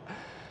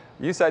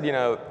 You said,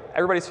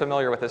 everybody's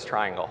familiar with this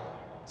triangle.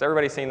 Has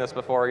everybody seen this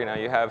before?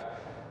 You have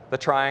the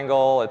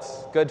triangle,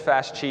 it's good,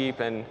 fast,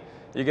 cheap, and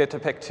you get to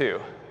pick two.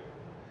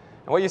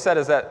 And what you said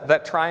is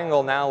that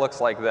triangle now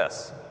looks like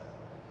this.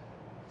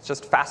 It's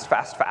just fast,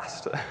 fast,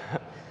 fast.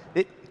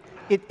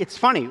 It's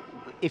funny.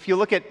 If you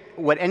look at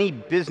what any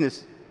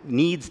business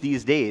needs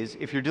these days,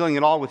 if you're dealing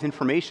at all with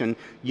information,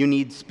 you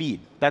need speed.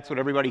 That's what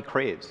everybody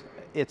craves.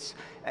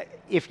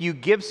 If you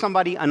give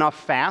somebody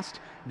enough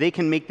fast, they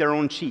can make their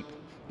own cheap.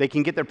 They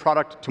can get their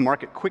product to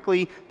market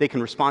quickly. They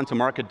can respond to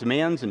market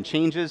demands and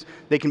changes.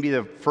 They can be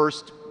the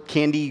first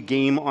candy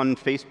game on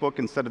Facebook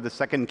instead of the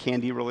second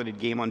candy-related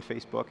game on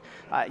Facebook.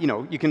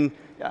 You can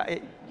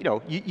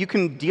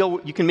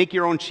make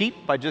your own cheap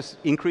by just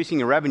increasing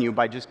your revenue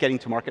by just getting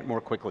to market more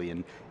quickly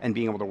and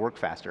being able to work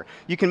faster.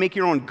 You can make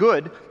your own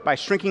good by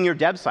shrinking your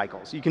dev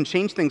cycles. You can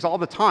change things all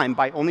the time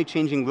by only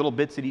changing little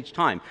bits at each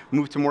time.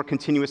 Move to more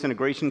continuous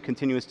integration,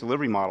 continuous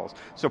delivery models.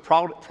 So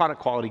product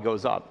quality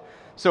goes up.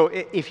 So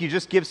if you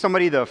just give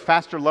somebody the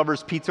Faster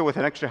Lovers pizza with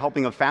an extra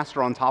helping of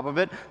faster on top of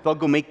it, they'll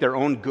go make their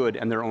own good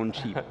and their own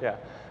cheap. Yeah,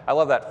 I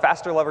love that.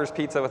 Faster Lovers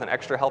pizza with an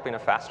extra helping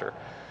of faster.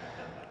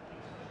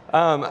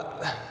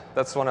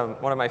 That's one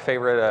of my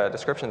favorite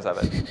descriptions of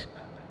it.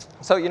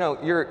 So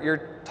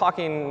you're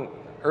talking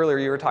earlier.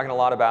 You were talking a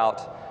lot about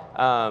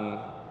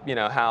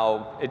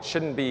how it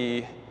shouldn't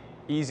be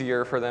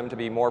easier for them to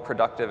be more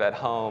productive at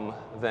home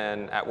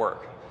than at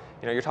work.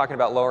 You're talking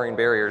about lowering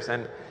barriers,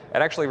 and it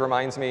actually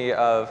reminds me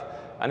of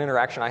an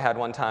interaction I had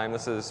one time.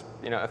 This is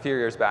a few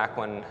years back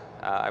when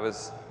I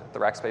was at the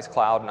Rackspace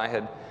Cloud, and I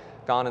had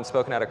gone and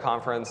spoken at a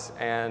conference,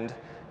 and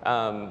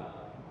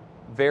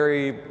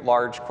very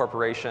large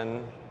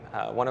corporation,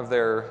 one of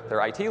their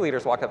IT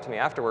leaders walked up to me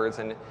afterwards,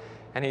 and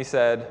he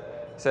said,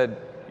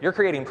 "You're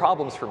creating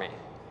problems for me."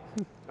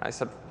 I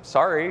said,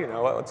 "Sorry,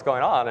 what's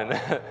going on?"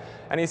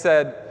 And he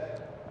said,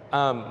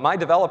 "My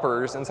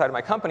developers inside of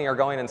my company are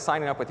going and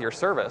signing up with your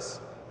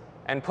service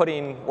and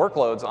putting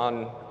workloads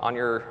on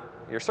your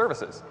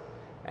services.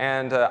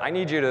 And I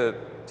need you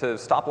to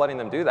stop letting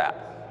them do that."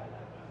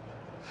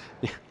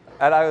 Yeah.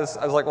 And I was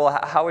like, "Well,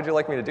 how would you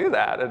like me to do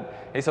that?" And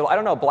he said, "Well, I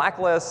don't know,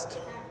 blacklist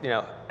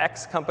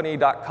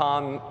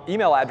xcompany.com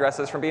email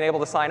addresses from being able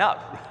to sign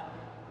up."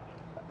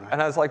 Right.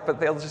 And I was like,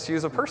 "But they'll just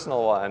use a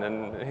personal one."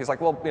 And he's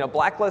like, "Well,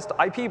 blacklist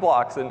IP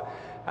blocks." And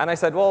I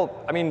said, "Well,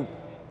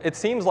 it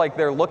seems like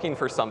they're looking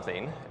for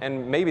something,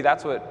 and maybe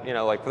that's what,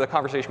 for the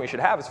conversation we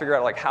should have is figure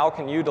out, how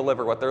can you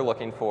deliver what they're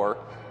looking for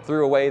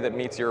through a way that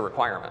meets your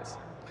requirements?"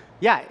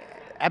 Yeah,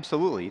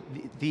 absolutely.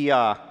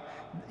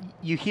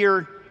 You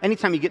hear,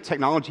 anytime you get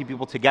technology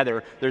people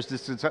together, there's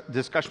this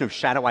discussion of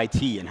shadow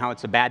IT and how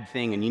it's a bad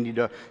thing, and you need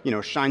to,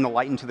 shine the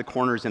light into the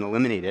corners and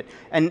eliminate it.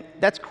 And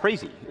that's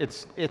crazy.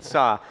 It's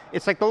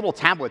like the little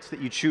tablets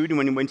that you chewed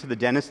when you went to the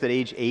dentist at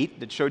age 8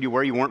 that showed you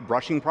where you weren't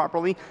brushing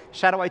properly.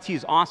 Shadow IT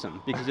is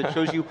awesome because it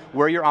shows you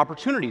where your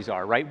opportunities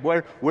are, right?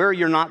 Where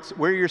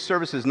your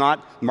service is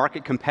not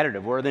market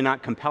competitive, where are they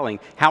not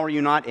compelling? How are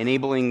you not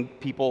enabling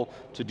people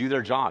to do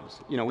their jobs?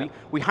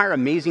 We hire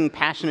amazing,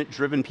 passionate,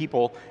 driven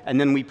people, and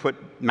then we put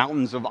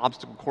mountains of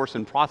obstacle course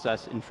and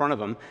process in front of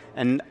them,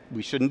 and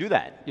we shouldn't do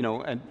that.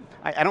 And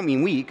I don't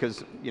mean we,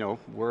 because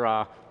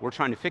we're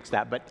trying to fix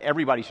that, but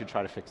everybody should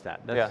try to fix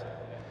that.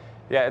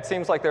 Yeah, it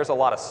seems like there's a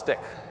lot of stick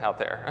out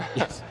there.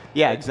 Yes.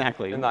 Yeah,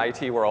 exactly. In the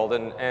IT world,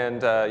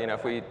 and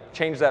if we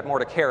change that more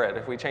to carrot,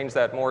 if we change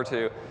that more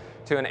to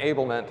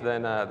enablement,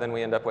 then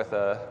we end up with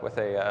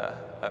a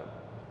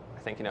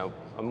I think a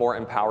more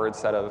empowered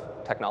set of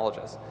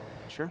technologists.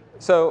 Sure.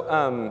 So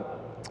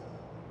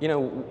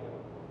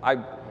I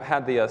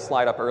had the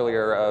slide up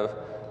earlier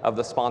of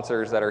the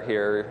sponsors that are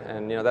here,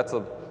 and that's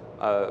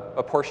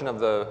a portion of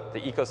the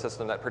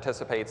ecosystem that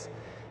participates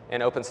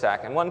in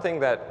OpenStack. And one thing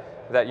that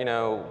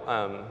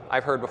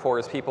I've heard before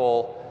is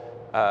people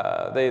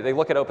they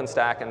look at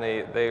OpenStack and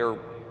they are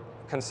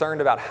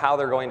concerned about how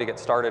they're going to get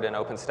started in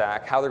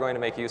OpenStack, how they're going to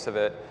make use of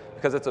it,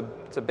 because it's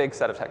a big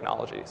set of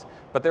technologies.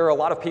 But there are a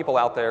lot of people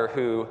out there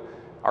who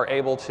are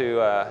able to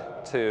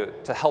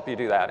help you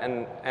do that.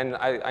 And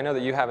I know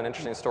that you have an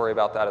interesting story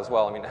about that as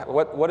well. I mean,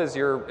 what has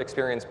your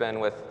experience been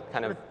with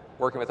kind of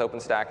working with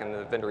OpenStack and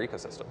the vendor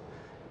ecosystem?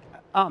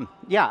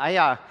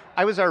 Yeah,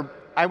 I was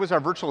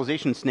our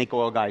virtualization snake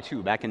oil guy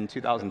too back in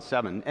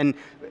 2007, and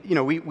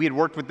we had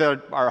worked with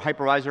our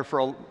hypervisor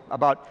for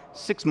about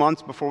 6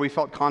 months before we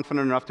felt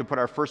confident enough to put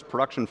our first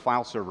production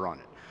file server on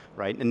it,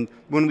 right? And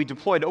when we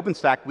deployed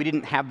OpenStack, we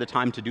didn't have the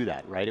time to do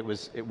that, right? It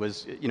was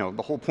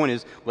the whole point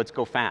is let's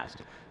go fast.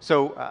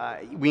 So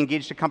we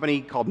engaged a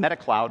company called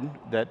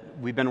MetaCloud that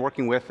we've been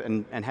working with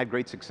and had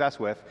great success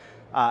with.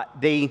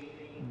 They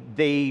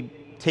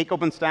take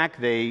OpenStack,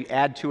 they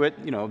add to it.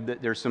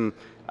 There's some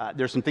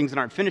things that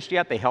aren't finished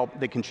yet.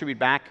 They contribute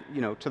back,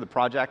 to the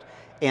project,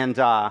 and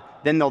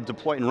then they'll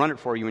deploy it and run it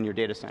for you in your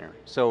data center.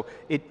 So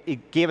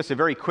it gave us a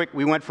very quick.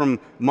 We went from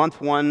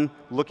month 1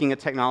 looking at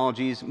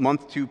technologies,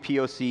 month 2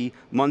 POC,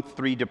 month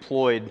 3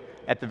 deployed.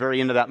 At the very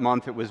end of that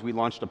month, we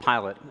launched a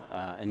pilot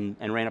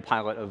and ran a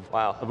pilot of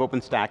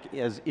OpenStack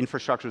as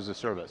infrastructure as a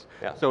service.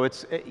 Yeah. So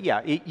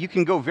you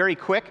can go very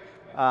quick.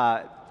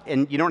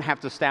 And you don't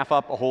have to staff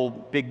up a whole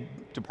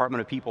big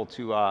department of people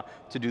to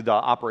do the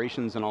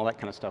operations and all that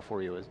kind of stuff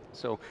for you.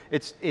 So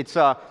it's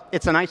a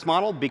nice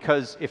model,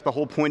 because if the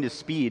whole point is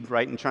speed,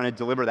 right, and trying to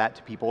deliver that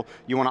to people,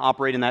 you want to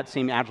operate in that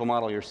same agile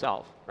model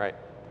yourself. Right.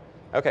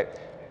 Okay.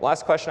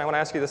 Last question. I want to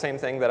ask you the same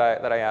thing that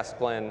I asked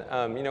Glenn.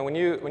 When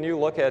you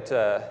look at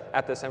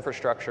this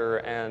infrastructure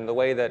and the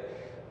way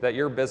that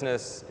your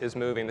business is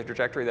moving, the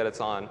trajectory that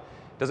it's on,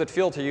 does it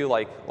feel to you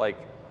like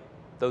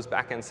those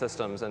back-end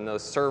systems and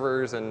those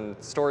servers and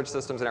storage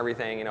systems and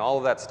everything, all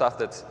of that stuff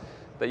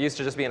that used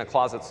to just be in a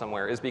closet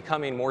somewhere is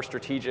becoming more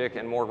strategic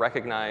and more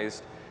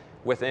recognized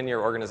within your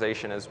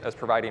organization as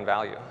providing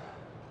value?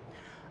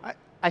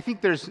 I think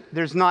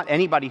there's not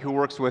anybody who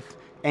works with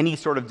any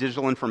sort of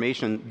digital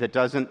information that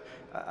doesn't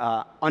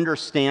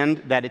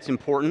understand that it's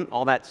important,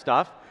 all that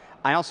stuff.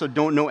 I also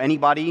don't know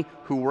anybody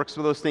who works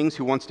with those things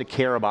who wants to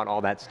care about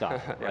all that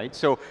stuff, right?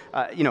 So,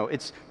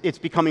 it's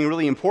becoming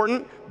really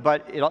important,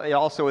 but it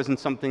also isn't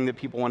something that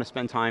people want to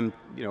spend time,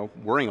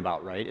 worrying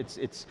about, right?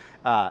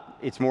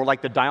 It's more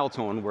like the dial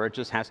tone, where it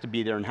just has to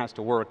be there and has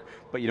to work,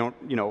 but you don't,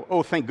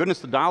 oh, thank goodness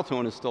the dial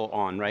tone is still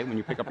on, right? When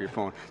you pick up your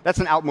phone. That's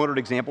an outmoded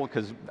example,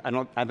 because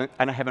I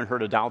haven't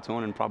heard a dial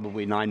tone in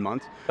probably 9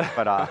 months,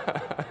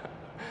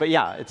 but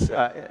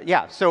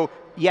yeah, So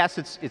yes,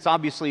 it's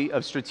obviously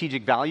of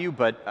strategic value,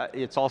 but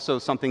it's also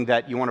something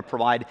that you want to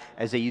provide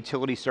as a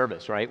utility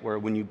service, right? Where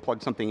when you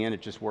plug something in,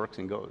 it just works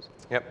and goes.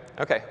 Yep.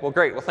 Okay. Well,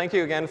 great. Well, thank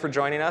you again for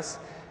joining us,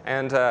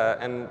 and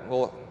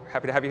we're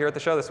happy to have you here at the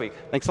show this week.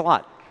 Thanks a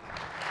lot.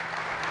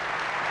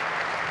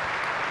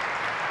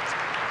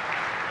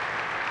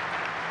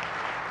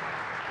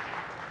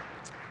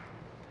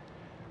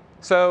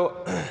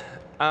 So.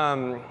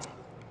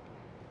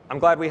 I'm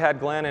glad we had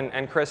Glenn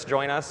and Chris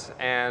join us,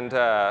 and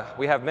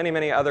we have many,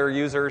 many other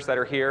users that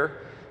are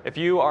here. If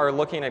you are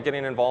looking at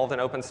getting involved in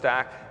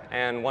OpenStack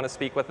and want to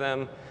speak with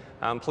them,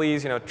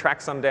 please track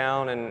some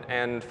down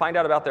and find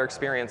out about their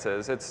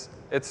experiences.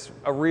 It's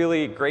a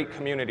really great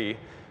community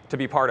to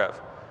be part of.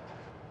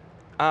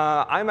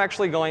 I'm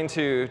actually going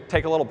to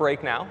take a little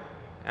break now,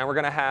 and we're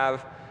going to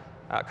have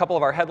a couple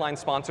of our headline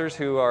sponsors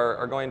who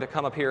are going to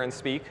come up here and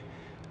speak.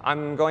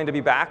 I'm going to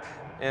be back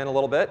in a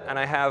little bit, and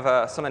I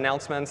have some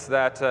announcements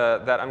that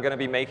I'm going to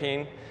be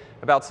making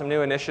about some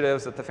new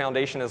initiatives that the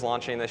foundation is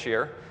launching this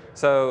year.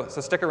 So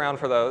stick around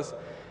for those.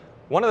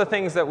 One of the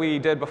things that we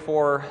did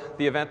before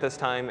the event this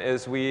time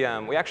is we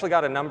actually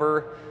got a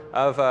number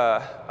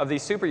of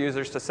these super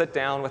users to sit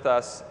down with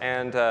us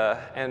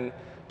and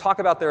talk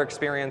about their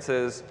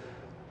experiences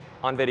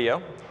on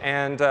video.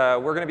 And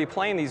we're going to be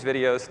playing these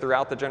videos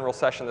throughout the general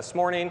session this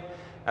morning,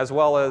 as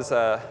well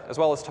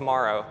as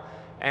tomorrow.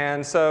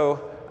 And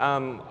so I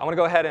want to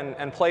go ahead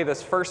and play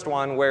this first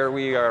one where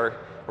we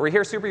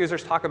hear super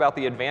users talk about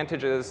the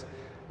advantages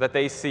that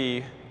they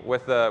see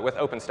with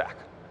OpenStack.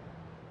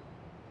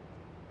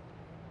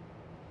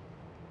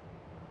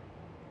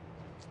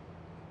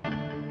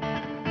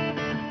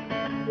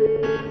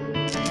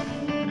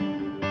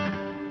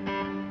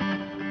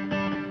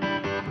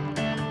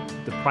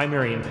 The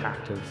primary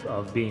impact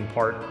of being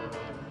part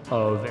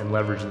of and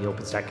leveraging the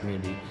OpenStack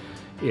community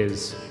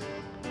is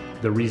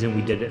the reason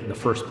we did it in the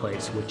first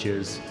place, which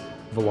is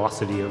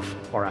velocity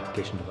of our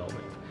application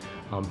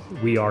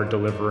development. We are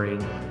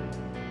delivering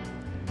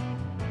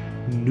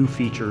new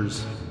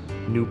features,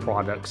 new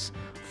products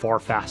far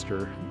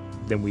faster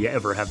than we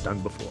ever have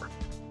done before.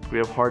 We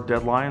have hard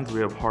deadlines, we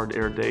have hard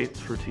air dates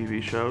for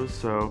TV shows,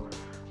 so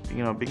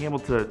being able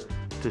to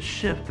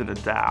shift and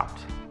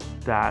adapt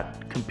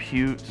that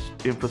compute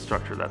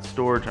infrastructure, that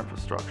storage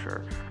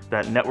infrastructure,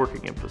 that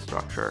networking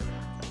infrastructure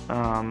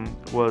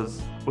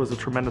was a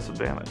tremendous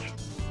advantage.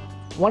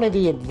 One of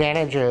the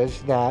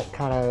advantages that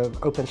kind of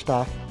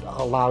OpenStack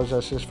allows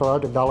us is for our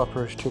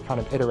developers to kind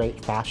of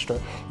iterate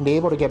faster and be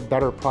able to get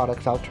better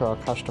products out to our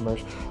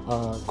customers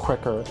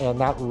quicker. And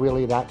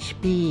that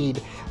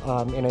speed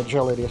and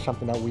agility is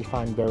something that we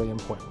find very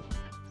important.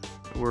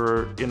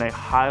 We're in a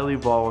highly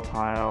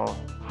volatile,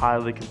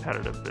 highly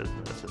competitive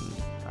business, and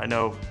I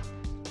know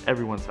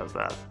everyone says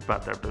that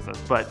about their business,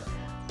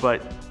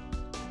 but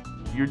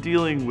you're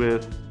dealing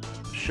with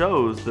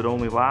shows that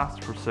only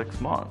last for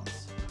 6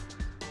 months,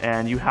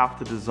 and you have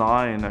to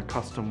design a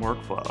custom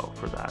workflow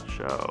for that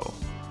show.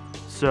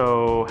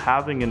 So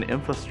having an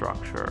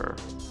infrastructure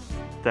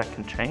that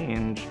can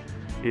change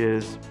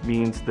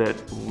means that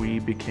we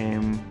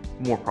became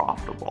more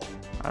profitable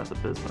as a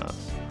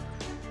business.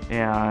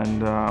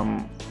 And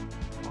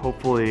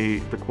hopefully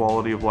the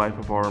quality of life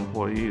of our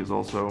employees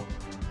also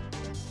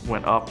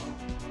went up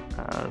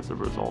as a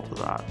result of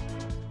that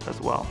as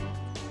well.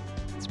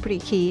 It's pretty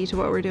key to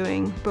what we're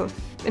doing, both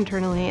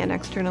internally and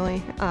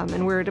externally,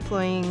 and we're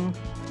deploying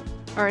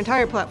our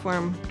entire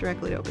platform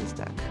directly to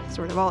OpenStack,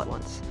 sort of all at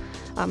once.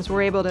 So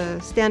we're able to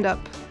stand up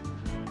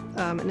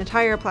an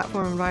entire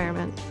platform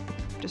environment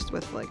just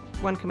with like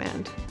one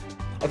command.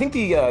 I think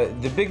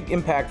the big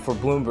impact for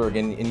Bloomberg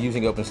in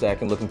using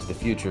OpenStack and looking to the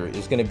future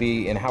is going to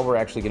be in how we're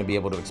actually going to be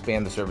able to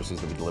expand the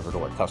services that we deliver to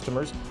our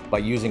customers by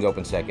using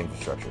OpenStack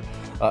infrastructure.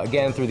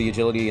 Again, through the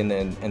agility and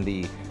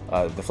the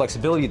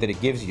flexibility that it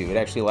gives you, it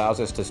actually allows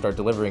us to start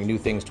delivering new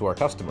things to our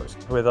customers.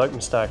 With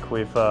OpenStack,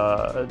 we've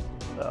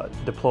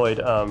deployed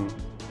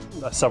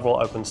several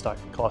OpenStack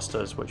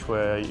clusters, which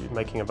we're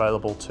making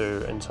available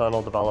to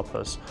internal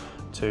developers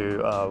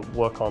to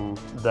work on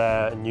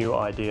their new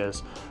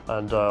ideas,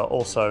 and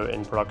also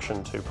in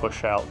production to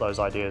push out those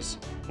ideas,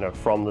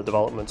 from the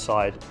development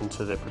side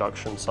into the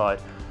production side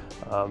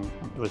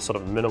with sort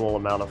of minimal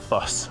amount of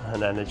fuss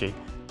and energy.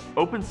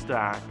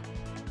 OpenStack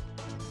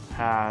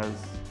has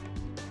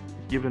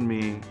given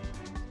me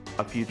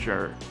a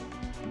future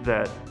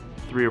that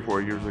 3 or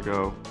 4 years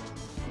ago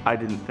I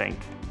didn't think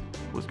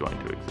was going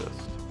to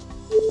exist.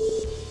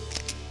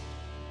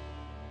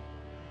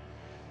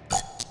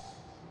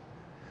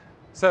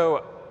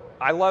 So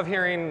I love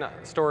hearing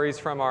stories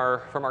from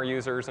our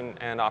users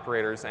and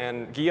operators.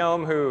 And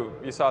Guillaume, who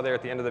you saw there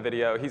at the end of the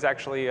video, he's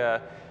actually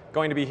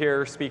going to be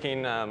here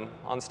speaking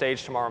on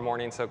stage tomorrow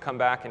morning. So come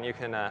back and you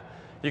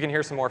can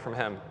hear some more from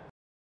him.